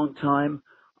time, long time.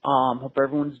 Hope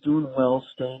everyone's doing well,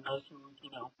 staying nice and,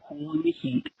 cool in the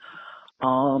heat.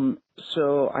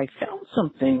 So I found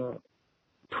something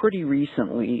pretty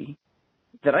recently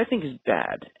that I think is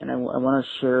bad, and I want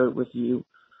to share it with you.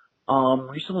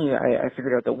 Recently I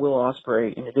figured out that Will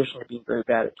Ospreay, in addition to being very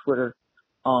bad at Twitter,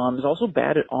 is also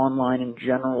bad at online in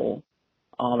general.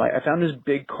 I found his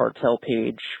Big Cartel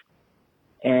page,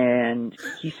 and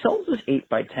he sells this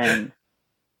 8x10.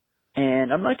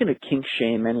 And I'm not going to kink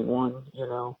shame anyone,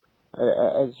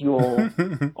 as you all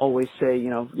always say, you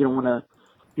don't want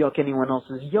to yuck anyone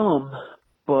else's yum,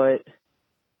 but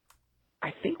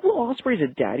I think Will Ospreay's a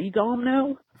daddy dom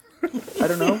now. I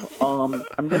don't know.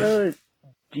 I'm going to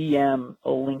DM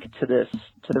a link to the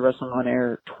Wrestling On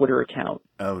Air Twitter account.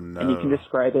 Oh no. And you can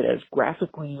describe it as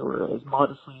graphically or as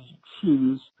modestly as you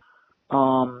choose.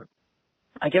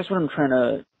 I guess what I'm trying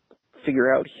to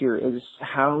figure out here is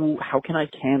how can I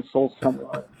cancel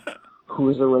someone who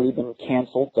has already been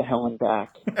canceled to hell and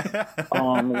back.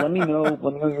 Let me know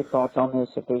your thoughts on this,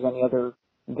 if there's any other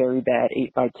very bad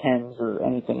 8x10s or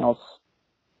anything else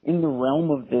in the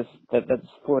realm of this that's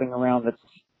floating around that's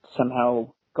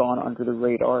somehow gone under the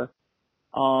radar.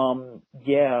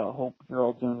 Yeah, I hope you're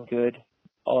all doing good.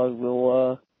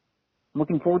 I'm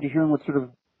looking forward to hearing what sort of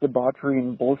debauchery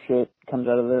and bullshit comes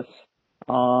out of this.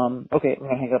 Okay, I'm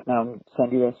gonna hang up now and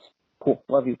send you this. Cool,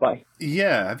 love you, bye.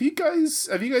 Yeah, have you guys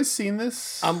seen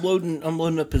this? I'm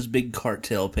loading up his Big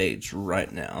Cartel page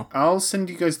right now. I'll send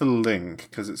you guys the link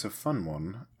because it's a fun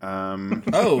one.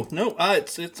 Oh no, I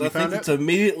think it's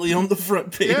immediately on the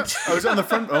front page. Yeah, I was on the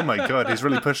front. Oh my god, he's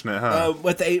really pushing it, huh?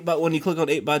 With the when you click on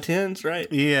 8x10s, right?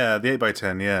 Yeah, the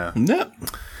 8x10. Yeah. Nope.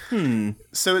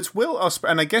 So it's Will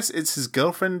Ospreay, and I guess it's his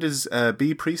girlfriend is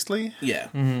Bea Priestley. Yeah,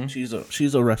 she's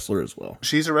a wrestler as well.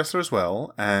 She's a wrestler as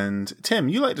well. And Tim,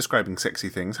 you like describing sexy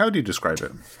things. How do you describe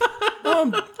it?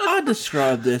 I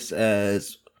describe this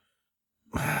as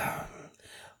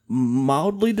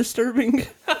mildly disturbing.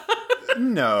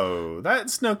 No,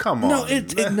 come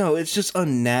on. No, it's just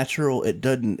unnatural. It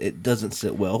doesn't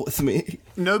sit well with me.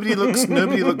 Nobody looks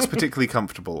particularly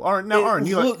comfortable. Aaron,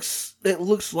 It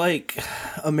looks like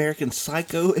American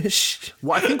Psycho-ish.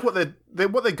 Well, I think what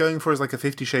they're going for is like a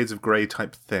 50 Shades of Grey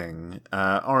type thing.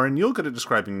 Aaron, you're good at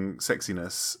describing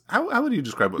sexiness. How would you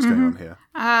describe what's going on here?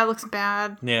 It looks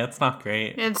bad. Yeah, it's not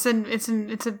great. It's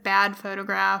a bad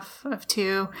photograph of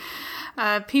two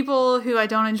people who I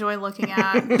don't enjoy looking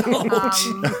at.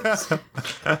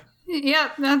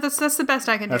 Yeah, that's the best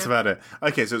I can do. That's about it.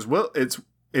 Okay, so it's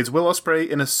Will Ospreay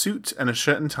in a suit and a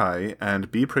shirt and tie,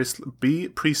 and Bea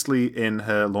Priestley in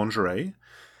her lingerie.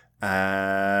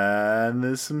 And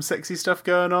there's some sexy stuff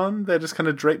going on. They're just kind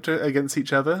of draped against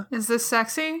each other. Is this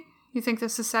sexy? You think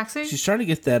this is sexy? She's trying to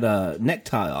get that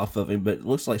necktie off of him, but it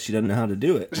looks like she doesn't know how to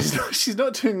do it. She's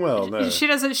not doing well, no.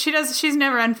 She's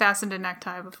never unfastened a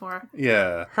necktie before.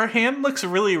 Yeah. Her hand looks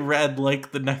really red,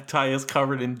 like the necktie is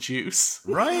covered in juice.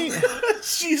 Right?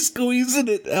 She's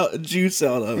squeezing juice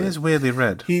out of it. It is weirdly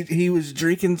red. He was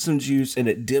drinking some juice and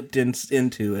it dipped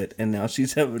into it, and now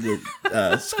she's having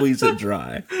to squeeze it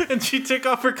dry. And she took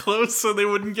off her clothes so they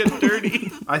wouldn't get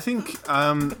dirty. I think,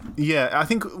 I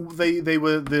think they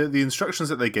were the instructions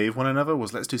that they gave one another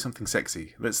was let's do something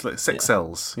sexy. Sex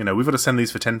sells. We've got to send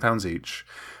these for £10 each.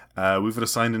 We've got to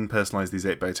sign and personalize these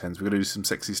 8x10s. We've got to do some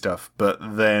sexy stuff. But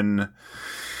then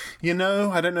You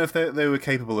know, I don't know if they were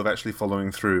capable of actually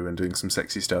following through and doing some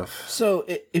sexy stuff. So,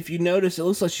 if you notice, it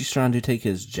looks like she's trying to take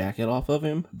his jacket off of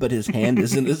him, but his hand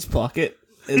is in his pocket,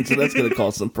 and so that's going to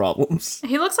cause some problems.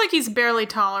 He looks like he's barely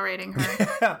tolerating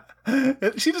her.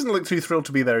 She doesn't look too thrilled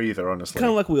to be there either, honestly. Kind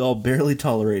of like we all barely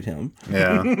tolerate him.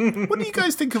 Yeah. What do you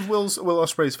guys think of Will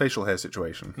Ospreay's facial hair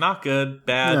situation? Not good,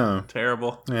 bad, No.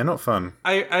 terrible. Yeah, not fun.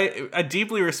 I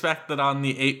deeply respect that on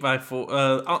the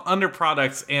 8x4 under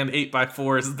products and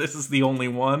 8x4s, this is the only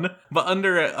one. But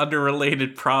under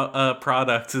related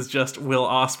products is just Will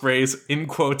Ospreay's in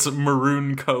quotes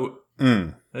maroon coat.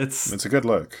 It's a good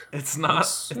look. It's not.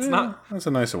 That's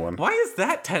a nicer one. Why is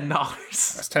that $10?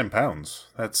 That's £10.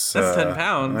 That's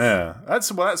 £10. Yeah,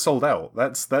 that sold out.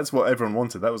 That's what everyone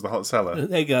wanted. That was the hot seller.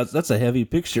 Hey guys, that's a heavy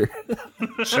picture.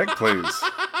 Check, please.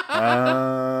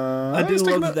 I do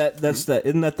love that. That's that.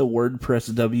 Isn't that the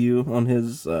WordPress W on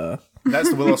his?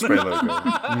 That's the Will Ospreay logo.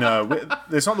 No,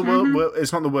 it's not the word.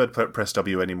 It's not the WordPress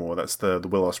W anymore. That's the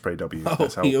Will Ospreay W. Oh,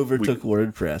 That's how he overtook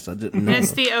WordPress. I didn't know. And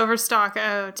it's the Overstock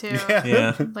O, too.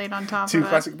 Yeah. Laid on top Two of it.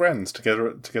 classic brands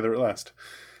together at last.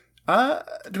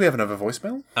 Do we have another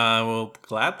voicemail? I will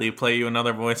gladly play you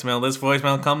another voicemail. This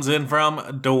voicemail comes in from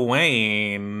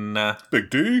Dwayne. Big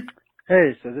D.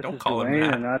 Hey, so this Don't is call him Dwayne,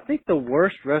 that. and I think the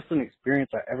worst wrestling experience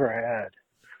I ever had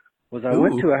was I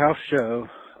went to a house show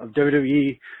of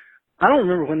WWE. I don't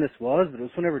remember when this was, but it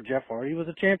was whenever Jeff Hardy was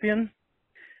a champion.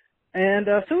 And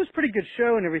so it was a pretty good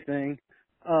show and everything,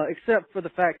 except for the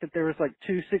fact that there was like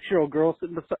 2 6-year-old girls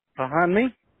sitting behind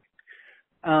me,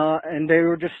 and they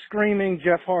were just screaming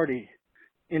Jeff Hardy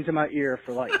into my ear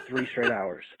for like 3 straight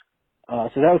hours. So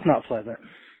that was not pleasant.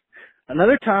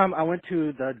 Another time I went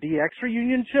to the DX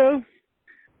reunion show,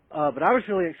 but I was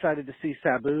really excited to see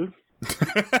Sabu.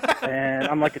 And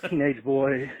I'm like a teenage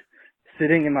boy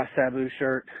sitting in my Sabu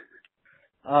shirt.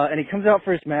 And he comes out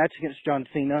for his match against John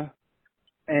Cena.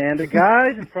 And the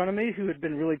guys in front of me who had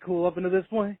been really cool up until this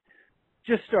point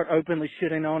just start openly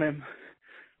shitting on him.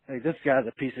 Like, this guy's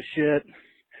a piece of shit.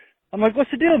 I'm like,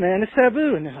 what's the deal, man? It's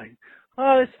Sabu. And they're like,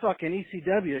 oh, this fucking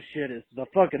ECW shit is the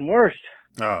fucking worst.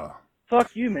 Oh.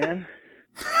 Fuck you, man.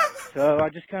 So I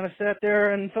just kind of sat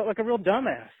there and felt like a real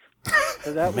dumbass.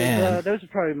 So that was those are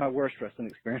probably my worst wrestling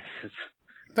experiences.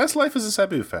 That's life as a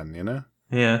Sabu fan, you know?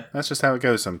 Yeah. That's just how it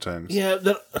goes sometimes. Yeah,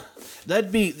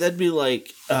 that'd be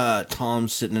like Tom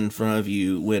sitting in front of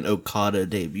you when Okada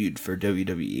debuted for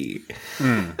WWE.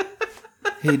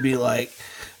 He'd be like,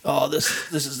 "Oh,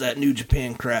 this is that New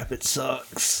Japan crap. It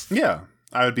sucks." Yeah.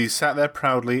 I would be sat there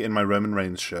proudly in my Roman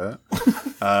Reigns shirt,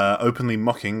 openly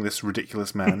mocking this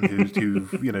ridiculous man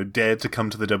who dared to come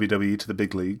to the WWE, to the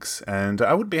big leagues, and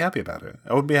I would be happy about it.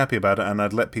 And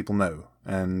I'd let people know.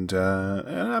 And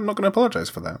I'm not going to apologize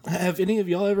for that. Have any of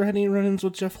y'all ever had any run-ins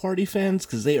with Jeff Hardy fans?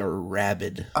 Because they are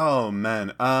rabid. Oh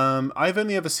man, I've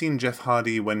only ever seen Jeff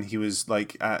Hardy when he was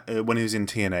when he was in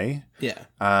TNA. Yeah,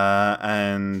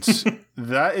 and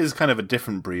that is kind of a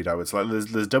different breed. I would say. Like,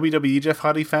 there's WWE Jeff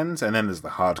Hardy fans, and then there's the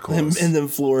hardcore, and then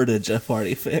Florida Jeff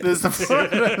Hardy fans. There's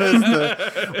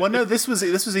well, no, this was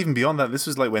even beyond that. This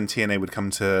was like when TNA would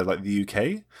come to like the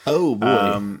UK. Oh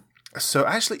boy. So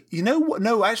actually, you know what?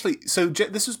 No, actually, so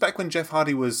this was back when Jeff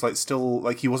Hardy was like still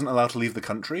like he wasn't allowed to leave the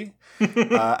country,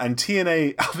 and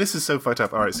TNA. Oh, this is so fucked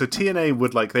up. All right, so TNA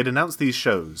would they'd announce these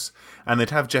shows and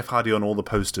they'd have Jeff Hardy on all the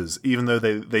posters, even though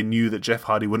they knew that Jeff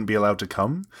Hardy wouldn't be allowed to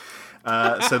come.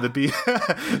 So there'd be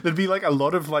like a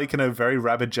lot of very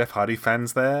rabid Jeff Hardy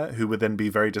fans there who would then be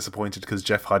very disappointed because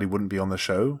Jeff Hardy wouldn't be on the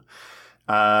show.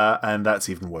 And that's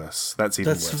even worse. That's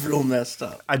real messed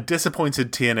up. A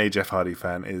disappointed TNA Jeff Hardy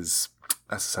fan that's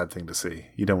a sad thing to see.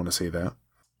 You don't want to see that.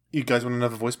 You guys want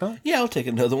another voicemail? Yeah, I'll take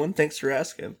another one. Thanks for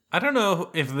asking. I don't know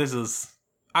if this is...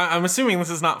 I'm assuming this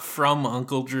is not from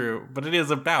Uncle Drew, but it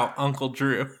is about Uncle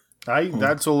Drew.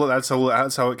 That's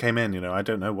how it came in, I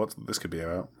don't know what this could be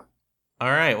about.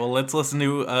 All right, well, let's listen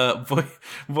to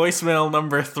voicemail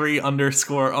number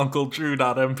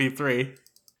 3_UncleDrew.mp3.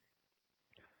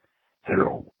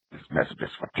 Hello, this message is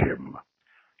for Tim.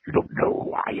 You don't know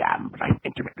who I am, but I'm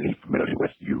intimately familiar with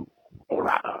you, or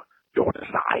rather, your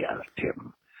desire,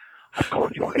 Tim. I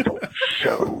called your little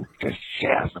show to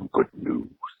share some good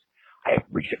news. I have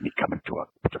recently come into a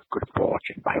bit of good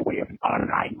fortune by way of an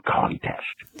online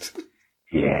contest.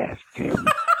 Yes, Tim,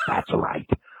 that's right.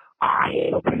 I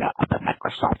am winner of the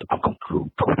Microsoft Uncle Drew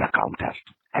Twitter contest,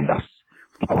 and thus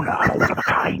the owner of a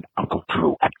one-of-a-kind Uncle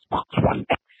Drew Xbox One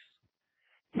X.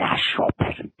 Gnash your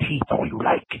peasant teeth all you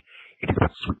like. It is a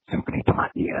sweet symphony to my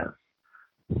ears.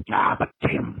 Ah, but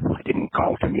Tim, I didn't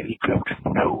call to merely gloat.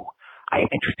 No, I am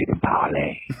interested in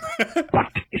parlay.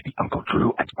 What is the Uncle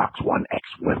Drew Xbox One X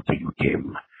worth to you,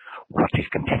 Tim? What is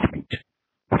contentment?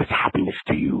 What is happiness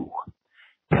to you?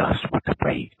 Tell us what the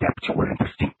brave depths you willing to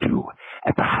sink to,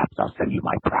 and perhaps I'll send you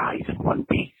my prize in one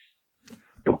piece.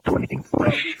 Don't do anything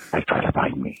foolish, like try to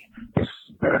find me. This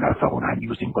burner phone I'm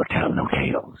using will tell no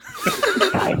tales.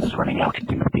 Time's running out,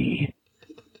 Timothy.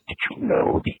 Did you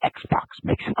know the Xbox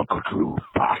makes an Uncle Drew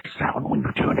fart sound when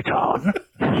you turn it on?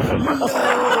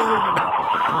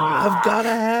 I've got to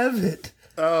have it.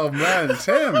 Oh man,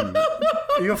 Tim,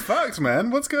 you're fucked,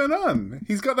 man. What's going on?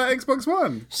 He's got that Xbox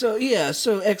One. So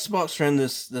Xbox ran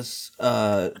this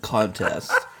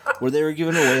contest where they were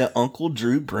giving away an Uncle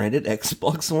Drew branded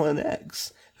Xbox One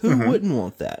X. Who wouldn't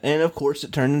want that? And of course,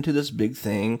 it turned into this big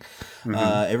thing.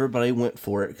 Everybody went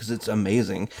for it because it's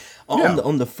amazing.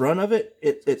 On the front of it,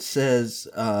 it says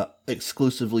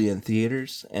exclusively in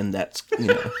theaters, and that's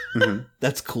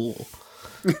that's cool.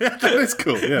 That is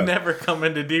cool. Yeah. Never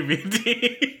coming to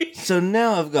DVD. So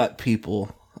now I've got people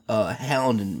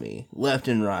hounding me left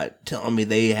and right, telling me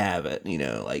they have it,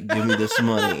 like, give me this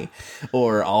money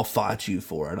or I'll fight you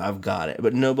for it. I've got it.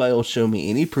 But nobody will show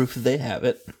me any proof that they have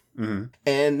it.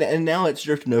 And now it's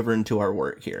drifting over into our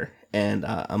work here. And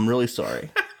I'm really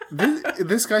sorry.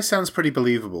 This guy sounds pretty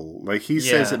believable. Like, he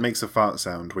says it makes a fart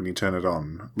sound when you turn it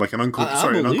on. Like an Uncle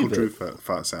Drew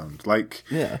fart sound. Like,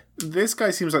 this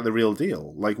guy seems like the real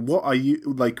deal. Like, what are you,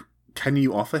 like, can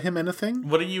you offer him anything?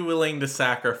 What are you willing to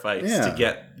sacrifice to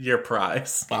get your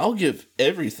prize? I'll give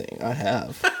everything I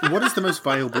have. What is the most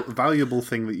valuable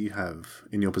thing that you have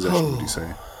in your possession, would you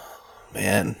say?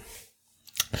 Man,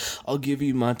 I'll give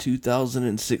you my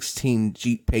 2016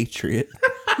 Jeep Patriot.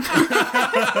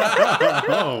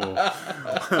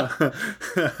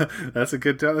 That's a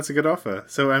good offer.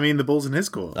 So I mean, the ball's in his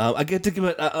court. I get to give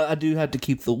it. I do have to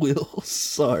keep the wheels.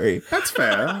 Sorry, that's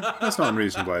fair. That's not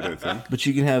unreasonable, I don't think. But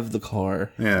you can have the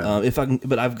car. Yeah. If I can,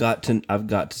 but I've got to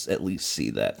at least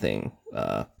see that thing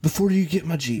before you get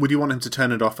my Jeep. Would you want him to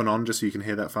turn it off and on just so you can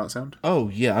hear that fart sound? Oh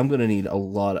yeah, I'm gonna need a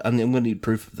lot. I'm gonna need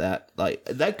proof of that. Like,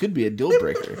 that could be a deal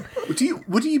breaker.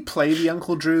 Would you play the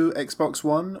Uncle Drew Xbox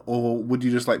One, or would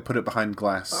you just like put it behind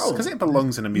glass? Because it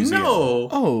belongs in a museum. No.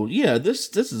 Oh yeah,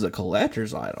 this is a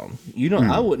collector's item.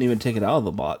 I wouldn't even take it out of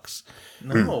the box.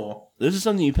 No. This is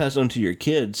something you pass on to your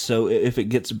kids, so if it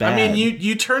gets bad... I mean,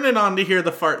 you turn it on to hear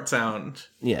the fart sound.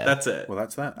 Yeah. That's it. Well,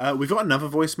 that's that. We've got another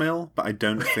voicemail, but I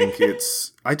don't think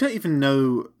it's... I don't even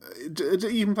know...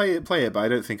 You can play it, but I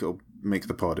don't think it'll make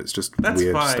the pod. It's just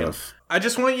weird stuff. I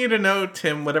just want you to know,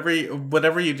 Tim, whatever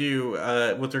you do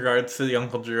with regards to the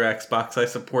Uncle Drew Xbox, I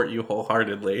support you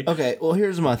wholeheartedly. Okay, well,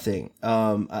 here's my thing.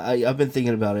 I've been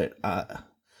thinking about it.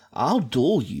 I'll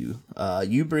duel you.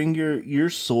 You bring your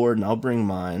sword, and I'll bring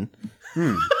mine.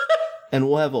 And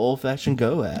we'll have an old-fashioned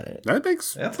go at it.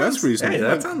 That's reasonable. Hey,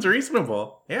 that sounds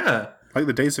reasonable. Yeah. Like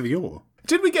the days of yore.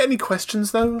 Did we get any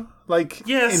questions, though? Like,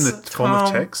 yes, in the form of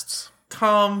texts?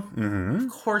 Tom, of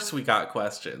course we got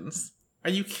questions. Are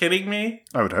you kidding me?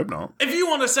 I would hope not. If you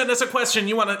want to send us a question,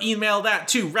 you want to email that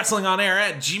to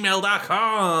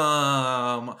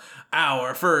wrestlingonair@gmail.com.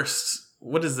 Our first...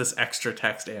 What is this extra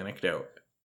text anecdote?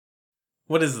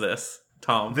 What is this,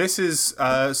 Tom? This is,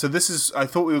 I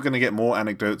thought we were going to get more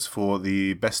anecdotes for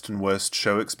the best and worst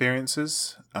show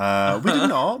experiences. We did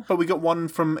not, but we got one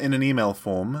in an email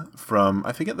form from,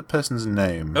 I forget the person's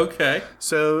name. Okay.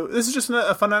 So this is just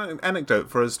a fun anecdote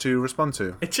for us to respond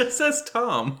to. It just says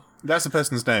Tom. That's the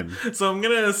person's name. So I'm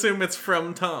going to assume it's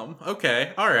from Tom.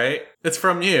 Okay, all right. It's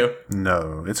from you.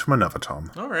 No, it's from another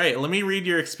Tom. All right, let me read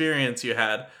your experience you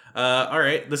had. All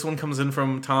right, this one comes in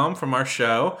from Tom from our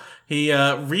show. He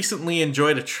recently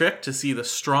enjoyed a trip to see the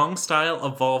Strong Style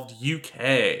Evolved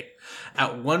UK.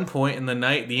 At one point in the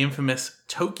night, the infamous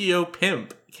Tokyo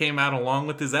Pimp came out along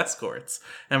with his escorts.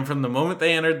 And from the moment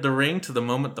they entered the ring to the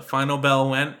moment the final bell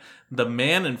went, the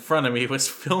man in front of me was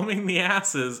filming the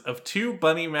asses of two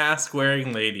bunny mask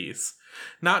wearing ladies.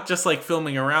 Not just like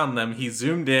filming around them, he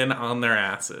zoomed in on their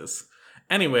asses.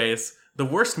 Anyways, the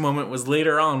worst moment was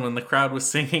later on when the crowd was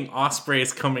singing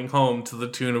Ospreay's Coming Home to the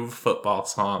tune of a football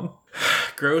song.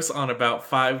 Gross on about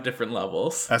 5 different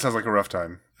levels. That sounds like a rough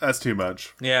time. That's too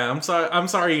much. Yeah, I'm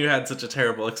sorry you had such a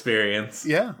terrible experience.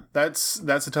 Yeah, that's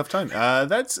a tough time.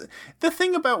 That's the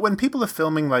thing about when people are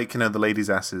filming, like, the ladies'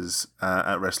 asses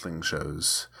at wrestling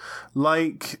shows.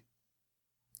 Like,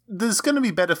 there's going to be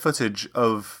better footage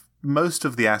of most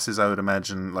of the asses, I would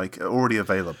imagine, like, already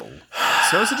available.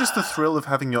 So is it just the thrill of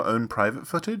having your own private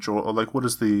footage, or like, what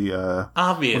is the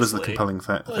obviously what is the compelling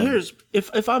thing? Well, here's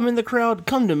if I'm in the crowd,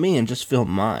 come to me and just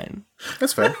film mine.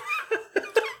 That's fair.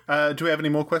 Do we have any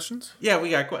more questions? Yeah, we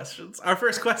got questions. Our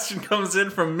first question comes in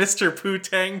from Mr.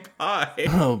 Poo-Tang Pie.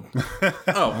 Oh,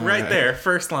 right there,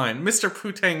 first line. Mr.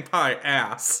 Poo-Tang Pie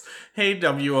asks, "Hey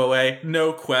WOA,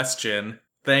 no question.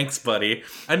 Thanks, buddy.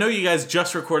 I know you guys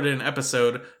just recorded an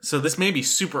episode, so this may be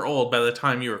super old by the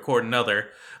time you record another,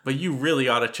 but you really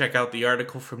ought to check out the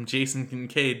article from Jason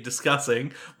Kincaid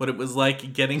discussing what it was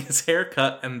like getting his hair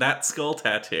cut and that skull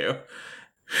tattoo.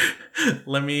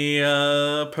 Let me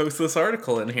post this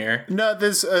article in here. No,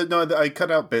 there's I cut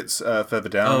out bits further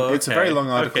down. Oh, okay. It's a very long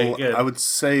article. Okay, good. I would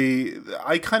say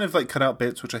I kind of like cut out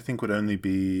bits which I think would only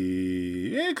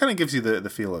be it kind of gives you the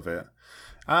feel of it.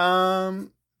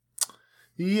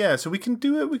 Yeah, so we can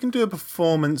do it. We can do a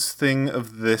performance thing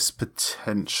of this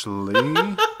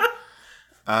potentially.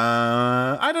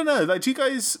 I don't know. Like, do you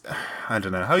guys? I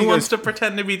don't know. Who wants to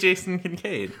pretend to be Jason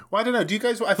Kincaid? Well, I don't know. Do you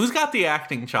guys? Who's got the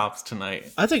acting chops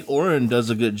tonight? I think Oren does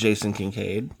a good Jason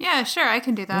Kincaid. Yeah, sure, I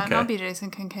can do that. Okay. I'll be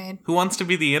Jason Kincaid. Who wants to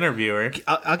be the interviewer?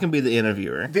 I can be the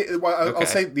interviewer. I'll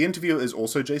say the interviewer is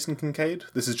also Jason Kincaid.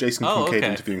 This is Jason Kincaid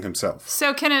interviewing himself.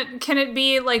 So can it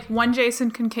be like one Jason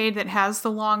Kincaid that has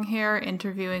the long hair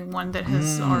interviewing one that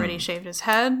has already shaved his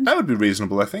head? That would be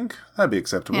reasonable, I think. That'd be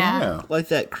acceptable. Yeah. Like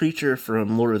that creature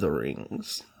from Lord of the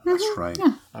Rings. That's right.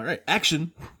 All right,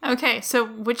 action. Okay, so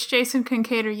which Jason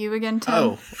Kincaid are you again, Tim?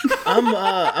 Oh,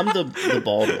 I'm the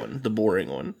bald one, the boring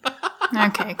one.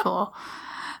 Okay, cool.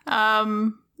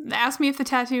 Ask me if the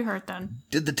tattoo hurt then.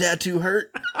 Did the tattoo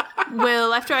hurt?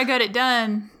 Well, after I got it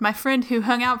done, my friend who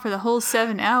hung out for the whole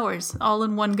 7 hours, all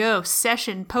in one go,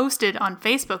 session posted on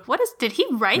Facebook. Did he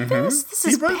write this? This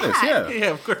is wrote bad. this, yeah.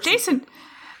 Yeah, of course. Jason.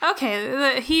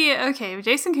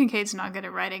 Jason Kincaid's not good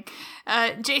at writing.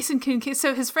 Jason Kincaid.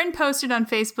 So his friend posted on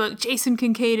Facebook, Jason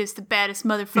Kincaid is the baddest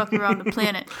motherfucker on the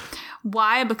planet.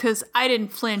 Why? Because I didn't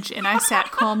flinch and I sat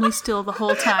calmly still the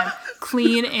whole time,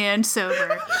 clean and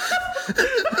sober.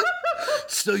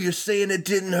 So you're saying it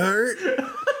didn't hurt?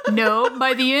 No,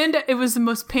 by the end, it was the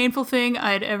most painful thing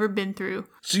I had ever been through.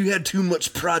 So you had too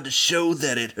much pride to show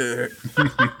that it hurt?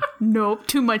 Nope,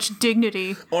 too much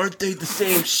dignity. Aren't they the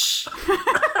same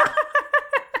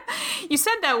You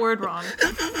said that word wrong.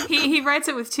 He writes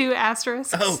it with 2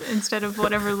 asterisks instead of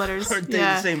whatever letters. Aren't they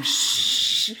the same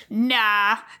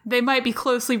Nah, they might be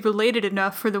closely related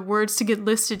enough for the words to get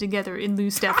listed together in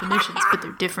loose definitions, but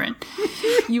they're different.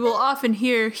 You will often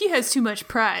hear, he has too much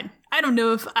pride. I don't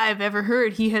know if I've ever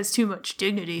heard he has too much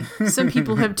dignity. Some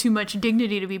people have too much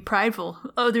dignity to be prideful.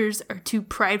 Others are too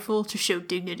prideful to show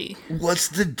dignity. What's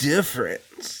the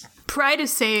difference? Pride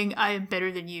is saying, I am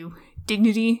better than you.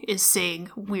 Dignity is saying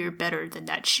we're better than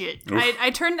that shit. I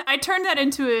turned that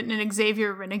into an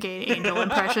Xavier Renegade Angel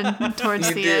impression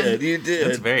towards the end. You did.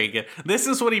 That's very good. This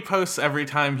is what he posts every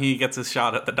time he gets a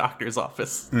shot at the doctor's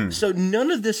office. So none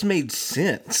of this made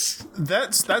sense.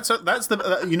 That's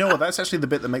the you know what? That's actually the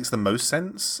bit that makes the most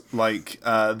sense. Like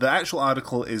the actual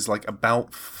article is like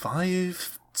about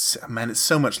 5. Man, it's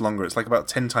so much longer. It's like about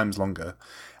 10 times longer,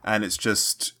 and it's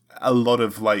just a lot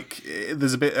of like.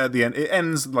 There's a bit at the end. It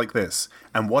ends like this.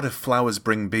 And what if flowers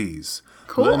bring bees?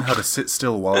 Cool. Learn how to sit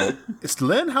still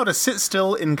learn how to sit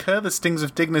still, incur the stings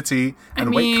of dignity,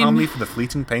 and wait calmly for the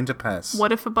fleeting pain to pass.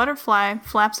 What if a butterfly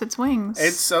flaps its wings?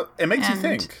 It makes you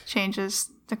think. Changes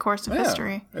the course of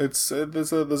history. It's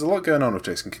there's a lot going on with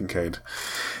Jason Kincaid.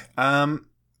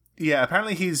 Yeah,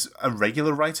 apparently he's a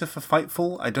regular writer for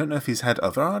Fightful. I don't know if he's had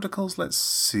other articles. Let's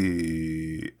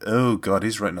see. Oh god,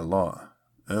 he's written a lot.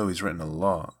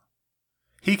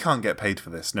 He can't get paid for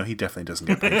this. No, he definitely doesn't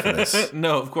get paid for this.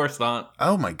 No, of course not.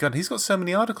 Oh my god, he's got so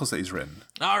many articles that he's written.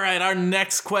 All right, our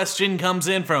next question comes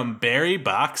in from Barry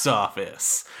Box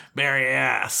Office. Barry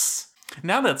asks,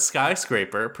 now that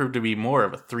Skyscraper proved to be more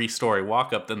of a 3-story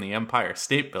walk-up than the Empire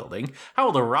State Building, how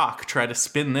will The Rock try to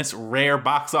spin this rare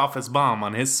box office bomb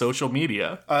on his social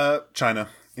media? China.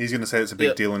 He's going to say it's a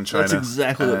big deal in China. That's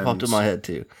exactly what popped in my head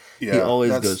too. Yeah, he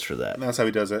always goes for that. That's how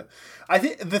he does it. I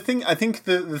think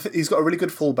he's got a really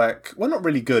good fallback. Well, not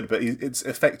really good, but it's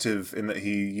effective in that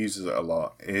he uses it a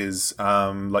lot. Is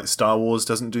like Star Wars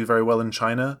doesn't do very well in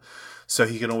China, so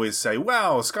he can always say,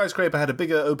 "Wow, Skyscraper had a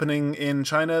bigger opening in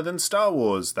China than Star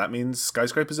Wars. That means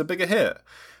Skyscraper's a bigger hit."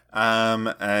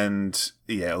 And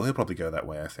yeah, he'll probably go that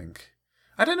way, I think.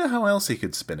 I don't know how else he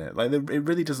could spin it. Like, it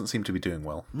really doesn't seem to be doing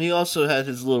well. He also had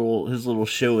his little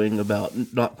showing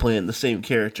about not playing the same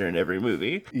character in every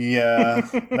movie. Yeah,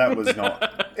 that was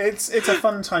not. It's a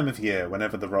fun time of year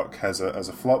whenever The Rock has a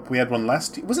flop. We had one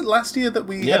last. Was it last year that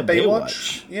we had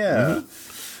Baywatch? Yeah. Mm-hmm.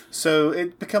 So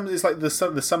it's like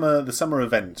the summer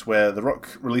event where The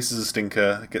Rock releases a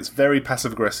stinker, gets very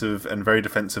passive aggressive and very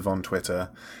defensive on Twitter.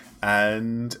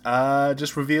 and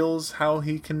just reveals how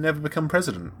he can never become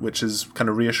president, which is kind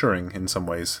of reassuring in some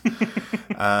ways.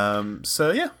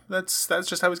 So yeah, that's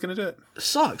just how he's going to do it.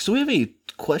 Socks, do we have any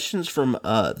questions from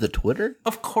the Twitter?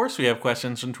 Of course we have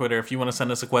questions from Twitter. If you want to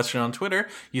send us a question on Twitter,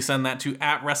 you send that to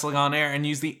 @WrestlingOnAir and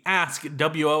use the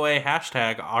AskWOA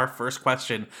hashtag. Our first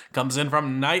question comes in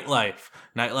from Nightlife.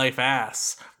 Nightlife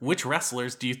asks, which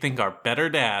wrestlers do you think are better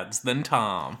dads than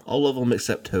Tom? All of them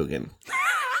except Hogan.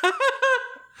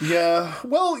 Yeah,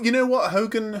 well, you know what,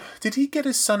 Hogan, did he get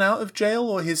his son out of jail,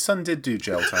 or his son did do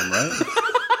jail time, right?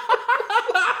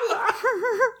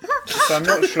 So I'm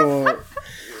not sure.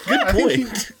 Good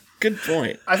point. Good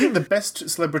point. I think the best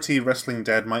celebrity wrestling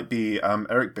dad might be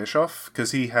Eric Bischoff,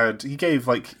 because he gave,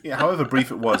 like, however brief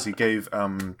it was, he gave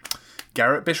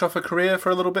Garrett Bischoff a career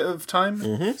for a little bit of time.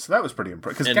 Mm-hmm. So that was pretty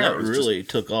impressive. And Garrett that really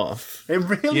took off. It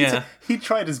really he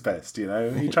tried his best, you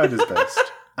know? He tried his best.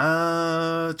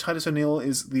 Titus O'Neil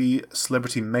is the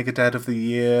celebrity mega dad of the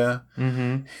year.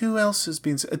 Mm-hmm. Who else has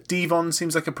been? Devon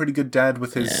seems like a pretty good dad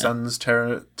with his sons,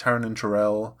 Taron and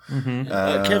Terrell.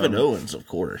 Mm-hmm. Kevin Owens, of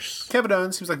course. Kevin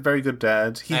Owens seems like a very good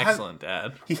dad. Excellent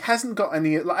dad. He hasn't got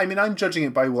any. I mean, I'm judging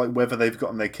it by like whether they've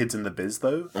gotten their kids in the biz,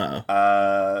 though.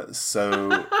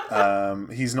 So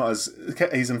he's not as.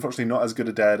 He's unfortunately not as good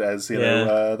a dad as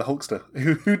the Hulkster,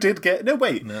 who did get. No,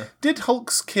 wait. No. Did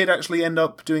Hulk's kid actually end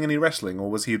up doing any wrestling, or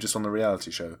was he just on the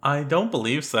reality show? I don't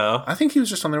believe so. I think he was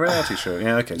just on the reality show.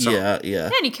 Yeah, okay. So, yeah.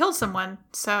 And he killed someone,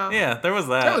 so... Yeah, there was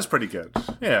that. That was pretty good.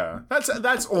 Yeah.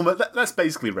 That's almost... That's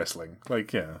basically wrestling.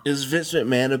 Like, yeah. Is Vince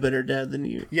McMahon a better dad than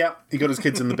you? Yeah, he got his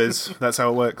kids in the biz. That's how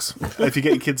it works. If you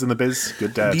get your kids in the biz,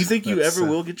 good dad. Do you think you ever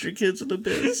will get your kids in the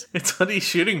biz? It's what he's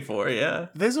shooting for, yeah.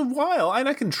 There's a while, and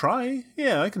I can try.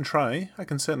 Yeah, I can try. I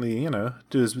can certainly,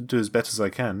 do as best as I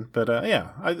can. But,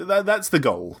 that's the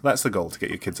goal. That's the goal, to get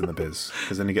your kids in the biz.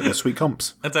 Because then you get those sweet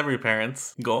comps. That's every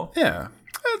parent's goal. Yeah.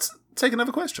 Let's take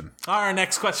another question. Our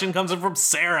next question comes in from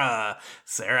Sarah.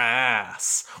 Sarah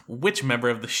asks, which member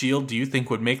of the Shield do you think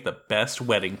would make the best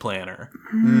wedding planner?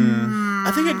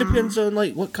 I think it depends on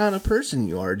like what kind of person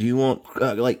you are. Do you want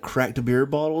like cracked beer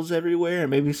bottles everywhere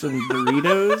and maybe some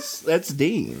Doritos? That's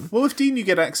Dean. Well, with Dean you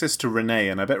get access to Renee,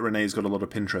 and I bet Renee's got a lot of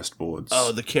Pinterest boards.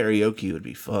 Oh, the karaoke would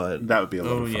be fun. That would be a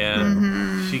lot of fun. Yeah.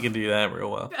 Mm-hmm. She can do that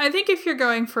real well. I think if you're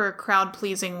going for a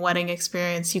crowd-pleasing wedding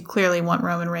experience, you clearly want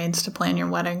Roman Reigns to plan your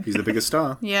wedding. He's the biggest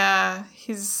star. Yeah,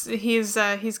 he's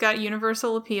got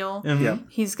universal appeal. Mm-hmm. Yeah.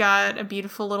 He's got a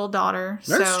beautiful little daughter.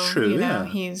 That's so, true,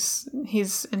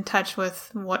 he's in touch with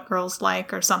what girls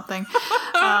like or something.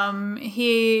 Roman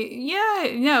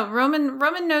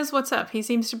knows what's up. He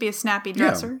seems to be a snappy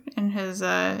dresser in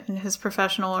his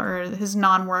professional or his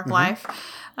non-work life.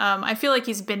 I feel like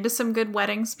he's been to some good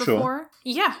weddings before.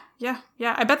 Sure. Yeah.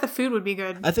 I bet the food would be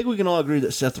good. I think we can all agree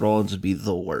that Seth Rollins would be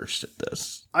the worst at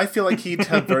this. I feel like he'd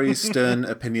have very stern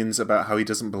opinions about how he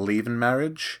doesn't believe in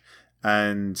marriage.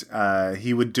 And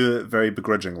he would do it very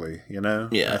begrudgingly,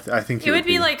 Yeah. I think it would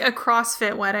be like a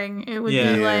CrossFit wedding. It would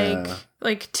be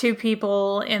like two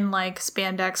people in like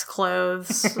spandex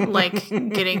clothes, like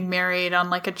getting married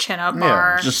on like a chin-up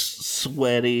bar. Just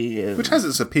sweaty. Which has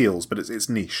its appeals, but it's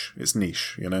niche. It's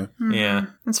niche, Mm-hmm. Yeah.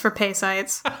 It's for pay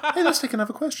sites. Hey, let's take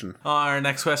another question. Our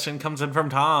next question comes in from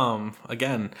Tom.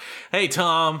 Again. Hey,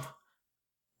 Tom.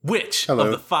 Which of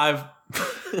the five...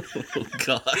 Oh,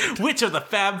 God. Which of the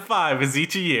Fab Five is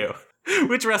each of you?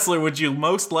 Which wrestler would you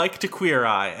most like to Queer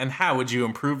Eye, and how would you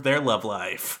improve their love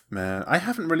life? Man,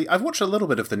 I've watched a little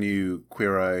bit of the new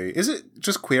Queer Eye. Is it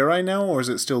just Queer Eye now, or is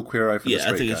it still Queer Eye for the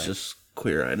straight guy? I think it's just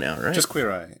Queer Eye now, right? Just Queer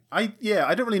Eye. I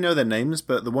don't really know their names,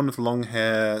 but the one with long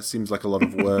hair seems like a lot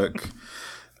of work.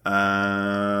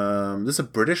 There's a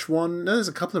British one. No, there's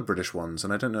a couple of British ones,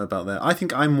 and I don't know about that. I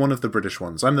think I'm one of the British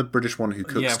ones. I'm the British one who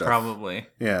cooks stuff. Yeah, probably.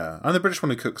 Yeah, I'm the British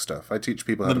one who cooks stuff. I teach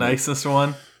people how the to nicest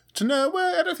one?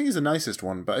 Well, I don't think he's the nicest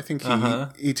one, but I think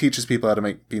he teaches people how to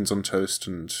make beans on toast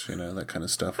and, that kind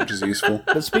of stuff, which is useful.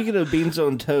 But speaking of beans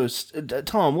on toast,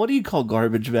 Tom, what do you call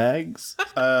garbage bags?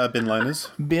 Bin liners.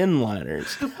 Bin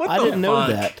liners. I didn't know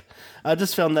that. I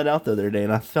just found that out the other day,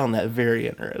 and I found that very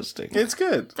interesting. It's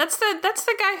good. That's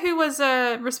the guy who was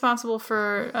responsible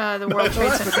for the World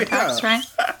Trade Center attacks, right?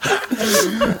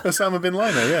 Osama bin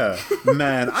Laden, yeah.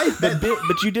 Man,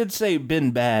 but you did say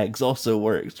bin bags also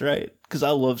works, right? Because I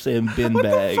love saying bin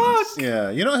bags. Yeah,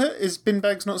 is bin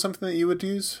bags not something that you would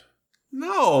use?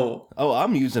 No. Oh,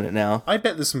 I'm using it now. I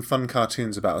bet there's some fun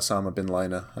cartoons about Osama bin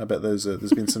Laden. I bet there's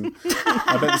been some.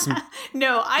 I bet there's some.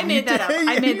 No, I made that up.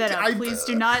 I made that up. Please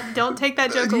don't take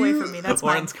that joke away from me. That's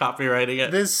mine. Lauren's copywriting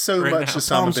it. There's so right much now. Osama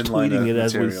Tom's bin Laden tweeting it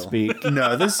as we material. speak.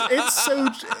 No,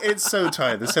 it's so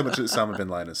tight. There's so much Osama bin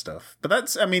Laden stuff.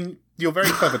 But I mean, you're very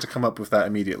clever to come up with that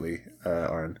immediately,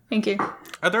 Aaron. Thank you.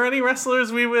 Are there any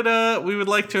wrestlers we would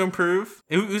like to improve?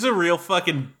 Who's a real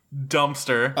fucking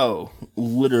dumpster? Oh,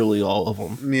 literally all of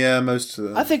them. Yeah, most of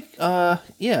them. I think, I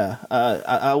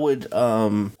would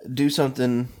do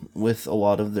something with a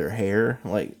lot of their hair.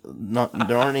 Like,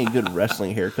 there aren't any good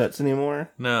wrestling haircuts anymore.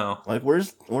 No. Like,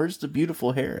 where's the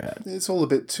beautiful hair at? It's all a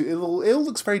bit too. It all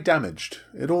looks very damaged.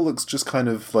 It all looks just kind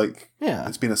of like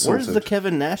it's been assaulted. Where's the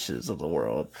Kevin Nashes of the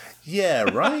world? Yeah,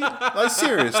 right. Like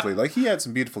seriously, like he had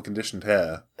some beautiful conditioned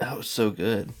hair. That was so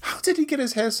good. How did he get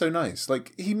his hair so nice?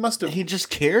 Like he must have. He just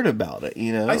cared about it,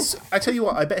 you know. I tell you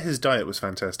what, I bet his diet was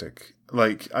fantastic.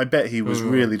 Like I bet he was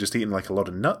really just eating like a lot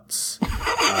of nuts.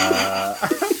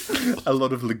 A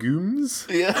lot of legumes.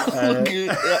 Yeah,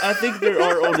 I think there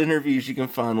are old interviews you can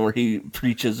find where he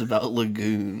preaches about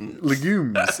legumes.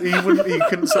 Legumes. He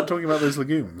couldn't stop talking about those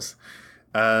legumes.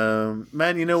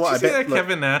 Man, you know what? Did you see that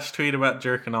Kevin Nash tweet about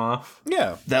jerking off?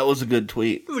 Yeah, That was a good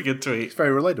tweet. It was a good tweet. it's very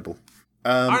relatable.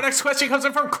 Our next question comes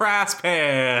in from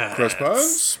Crasspants.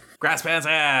 Crosspans? Crasspants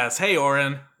asks, "Hey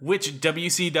Oren, which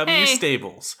WCW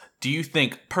stables do you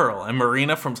think Pearl and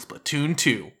Marina from Splatoon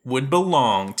 2 would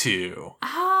belong to?"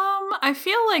 I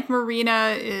feel like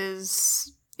Marina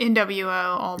is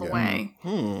NWO all the way.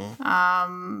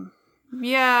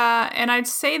 Yeah, and I'd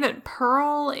say that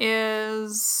Pearl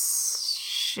is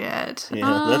shit.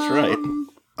 Yeah, that's right.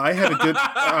 I had a good.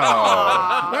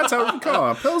 Oh, that's how. Come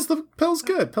on, Pearl's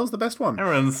good. Pearl's the best one.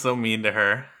 Everyone's so mean to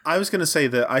her. I was going to say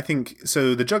that I think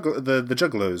so. The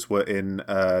Juggalos were in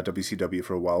WCW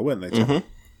for a while, weren't they? Tim?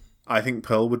 I think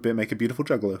Pearl would make a beautiful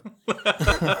juggalo.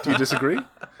 Do you disagree?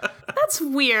 That's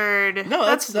weird. No,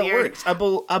 that weird. works. I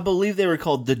believe they were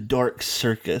called the Dark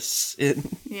Circus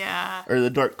Yeah. or the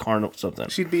Dark Carnival something.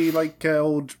 She'd be like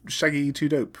old Shaggy Too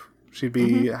Dope. She'd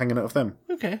be hanging out with them.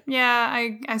 Okay, Yeah,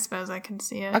 I suppose I can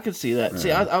see it. I could see that.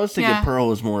 See, I was thinking Yeah. Pearl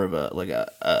was more of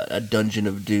a Dungeon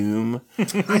of Doom.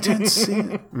 I don't see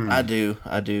it. I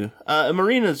do.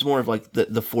 Marina's more of like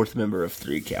the fourth member of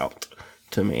Three Count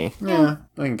to me, Yeah,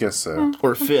 I can guess so.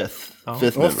 or fifth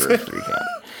member of Three Count,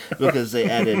 because they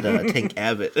added Tank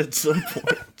Abbott at some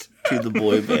point to the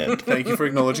boy band. Thank you for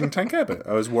acknowledging Tank Abbott.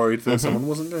 I was worried that someone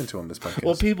wasn't going to on this podcast.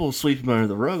 Well, people sweep him under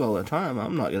the rug all the time.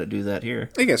 I'm not going to do that here.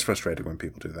 It gets frustrating when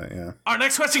people do that, yeah. Our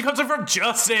next question comes in from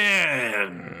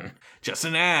Justin.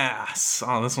 Justin asks,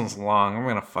 oh, this one's long. I'm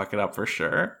going to fuck it up for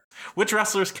sure. Which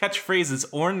wrestlers' catchphrases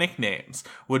or nicknames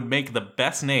would make the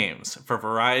best names for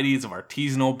varieties of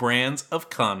artisanal brands of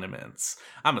condiments?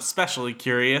 I'm especially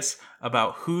curious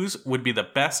about whose would be the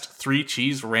best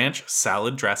 3-cheese ranch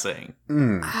salad dressing.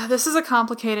 This is a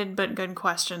complicated but good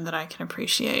question that I can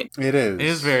appreciate. It is. It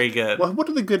is very good. Well, what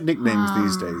are the good nicknames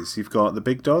these days? You've got the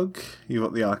Big Dog, you've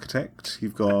got the Architect,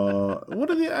 you've got...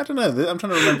 What are the... I don't know. I'm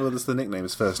trying to remember what the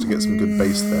nicknames first to get some good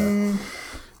base there.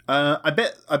 I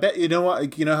bet you know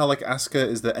what, you know how like Asuka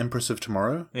is the Empress of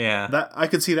Tomorrow? Yeah. That I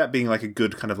could see that being like a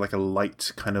good kind of like a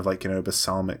light kind of like, you know,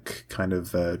 balsamic kind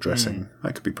of dressing.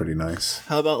 That could be pretty nice.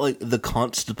 How about like the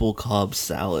Constable Cobb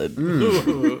salad?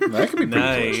 That could be pretty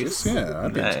Nice. delicious. Yeah,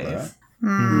 I'd be into Nice.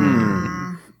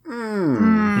 that.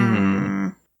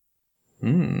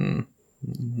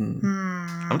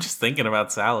 I'm just thinking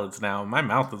about salads now. My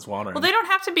mouth is watering. Well, they don't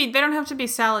have to be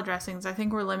salad dressings. I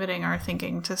think we're limiting our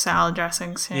thinking to salad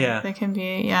dressings here. Yeah. They can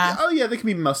be, yeah. Oh yeah, they can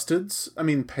be mustards. I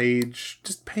mean, Paige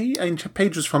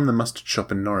was from the mustard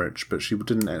shop in Norwich, but she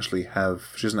doesn't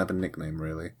have a nickname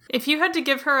really. If you had to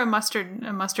give her a mustard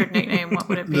nickname, what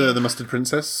would it be? The Mustard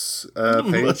Princess,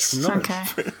 Paige from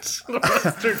Norwich.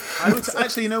 Okay. I would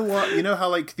actually, you know what? You know how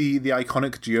like the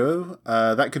iconic duo,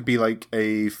 that could be like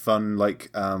a fun like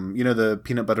you know, the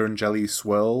peanut butter and jelly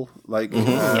swirl like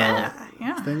Yeah.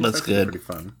 things. That's That could be good. Pretty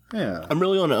fun. Yeah. I'm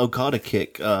really on an Okada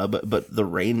kick, but the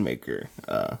Rainmaker,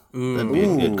 that'd be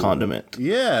a good condiment.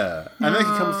 Yeah, and they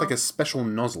can come with like a special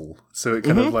nozzle, so it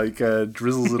kind of like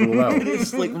drizzles it all out.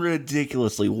 It's like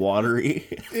ridiculously watery.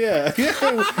 Yeah,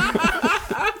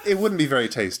 it wouldn't be very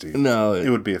tasty. No, It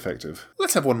would be effective.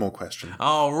 Let's have one more question.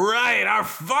 All right, our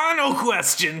final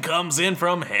question comes in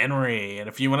from Henry. And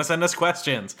if you want to send us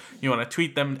questions, you want to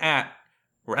tweet them at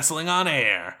Wrestling On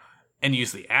Air and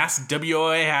use the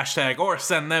AskWOA hashtag or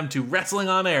send them to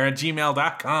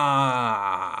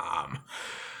wrestlingonair@gmail.com.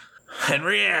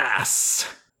 Henry asks,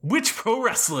 Which pro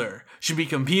wrestler should be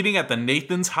competing at the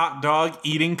Nathan's Hot Dog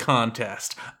Eating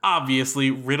Contest? Obviously,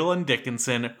 Riddle and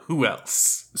Dickinson. Who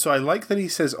else? So I like that he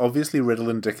says obviously Riddle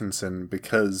and Dickinson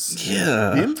because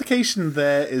the implication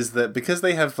there is that because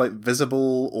they have like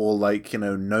visible or like,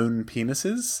 known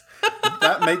penises,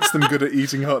 that makes them good at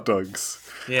eating hot dogs.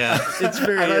 Yeah. It's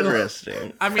very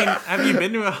interesting. I mean, have you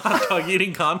been to a hot dog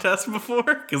eating contest before?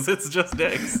 Because it's just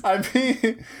dicks. I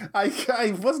mean,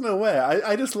 I wasn't aware.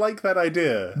 I just like that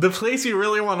idea. The place you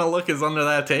really want to look is under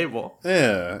that table.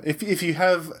 Yeah. If you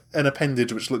have an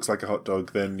appendage which looks like a hot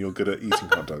dog, then you're good at eating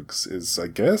hot dogs, is, I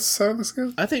guess, how this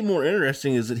goes. I think more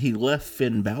interesting is that he left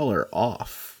Finn Balor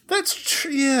off. That's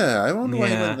true. Yeah, I wonder why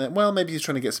he went there. Well, maybe he's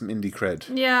trying to get some indie cred.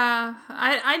 Yeah,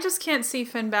 I just can't see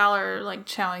Finn Balor like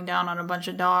chowing down on a bunch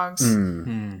of dogs.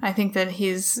 I think that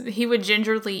he would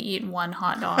gingerly eat one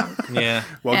hot dog. Yeah.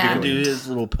 Well, And- Do his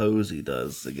little pose he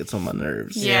does that gets on my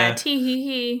nerves. Yeah, tee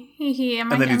hee hee.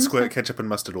 and then he'd squirt ketchup and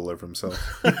mustard all over himself.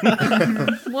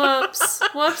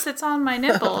 Whoops! It's on my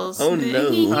nipples. Oh,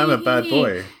 no. I'm a bad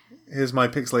boy. Here's my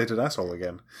pixelated asshole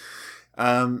again.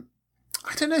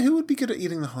 I don't know who would be good at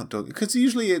eating the hot dog, because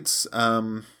usually it's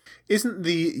isn't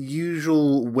the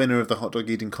usual winner of the hot dog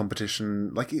eating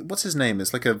competition like what's his name?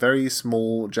 It's like a very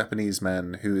small Japanese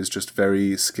man who is just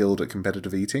very skilled at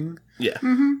competitive eating. Yeah.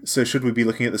 So should we be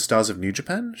looking at the stars of New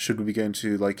Japan? Should we be going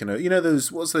to like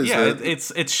those what's those? Yeah,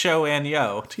 it's Show and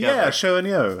Yo together. Yeah, Show and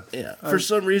Yo. Yeah. For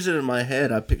some reason in my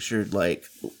head, I pictured like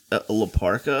a La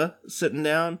Parka sitting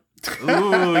down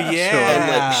Ooh, yeah.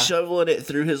 and like shoveling it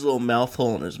through his little mouth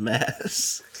hole in his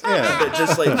mask. Yeah. But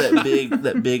just like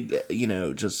that big,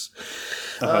 just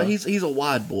he's a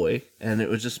wide boy, and it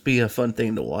would just be a fun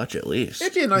thing to watch at least.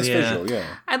 It'd be a nice visual, yeah.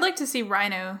 I'd like to see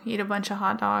Rhino eat a bunch of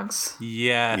hot dogs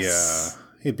Yes. Yeah.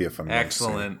 He'd be a fun one to see.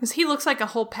 Excellent. because he looks like a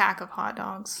whole pack of hot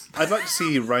dogs. I'd like to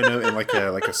see Rhino in like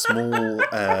a small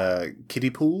kiddie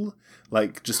pool,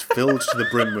 like just filled to the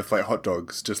brim with like hot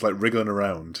dogs, just like wriggling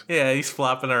around. Yeah, he's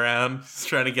flopping around. He's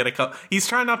trying to get a cup. He's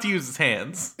trying not to use his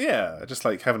hands. Yeah, just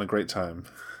like having a great time.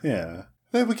 Yeah,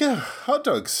 there we go. Hot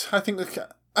dogs. I think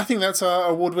that's our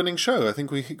award-winning show. I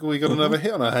think we got another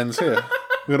hit on our hands here.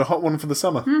 We got a hot one for the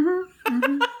summer.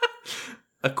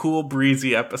 A cool,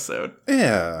 breezy episode.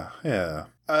 Yeah.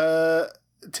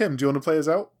 Tim, do you want to play us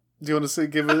out? Do you want to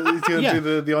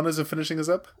do the honors of finishing us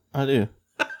up? I do.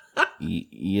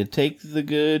 You take the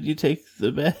good, you take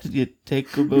the bad, you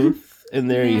take them both, and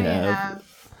there you have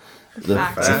the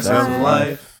facts of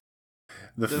life.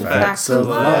 The facts of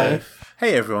life.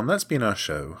 Hey everyone, that's been our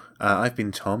show. I've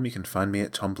been Tom. You can find me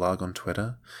at Tom Blog on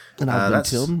Twitter. And I've been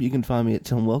Tim. You can find me at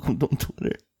Tim Welcome on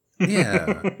Twitter.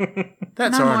 Yeah.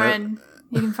 That's And I'm our Oren.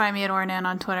 You can find me at Ornan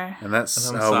on Twitter. And that's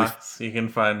And I'm how Socks. You can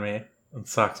find me on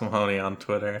Socks Mahoney on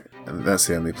Twitter. that's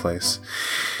the only place.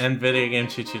 And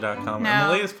videogamechuchu.com. No. And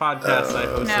the latest podcast I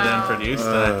hosted No. and produced,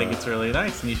 and I think it's really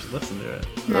nice, and you should listen to it.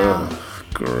 No.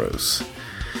 Gross.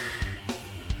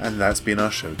 And that's been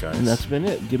our show, guys. And that's been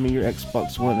it. Give me your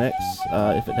Xbox One X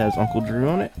if it has Uncle Drew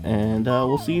on it, and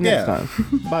we'll see you next time.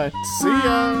 Bye. See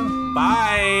ya!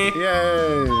 Bye!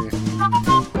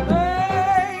 Yay!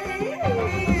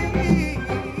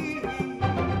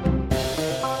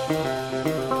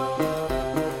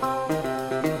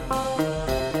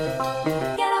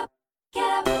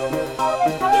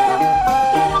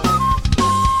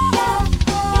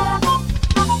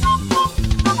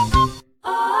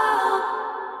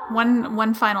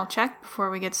 One final check before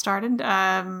we get started.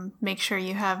 Make sure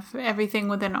you have everything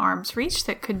within arm's reach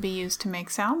that could be used to make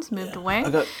sounds moved away. I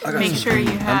got Make some sure you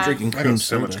cream. have- I'm drinking I cream got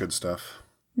so soda. much good stuff.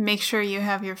 Make sure you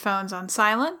have your phones on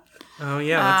silent. Oh,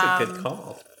 yeah, that's a good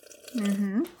call.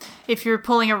 If you're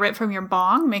pulling a rip from your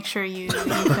bong, make sure you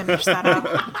finish that up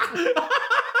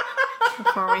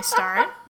before we start.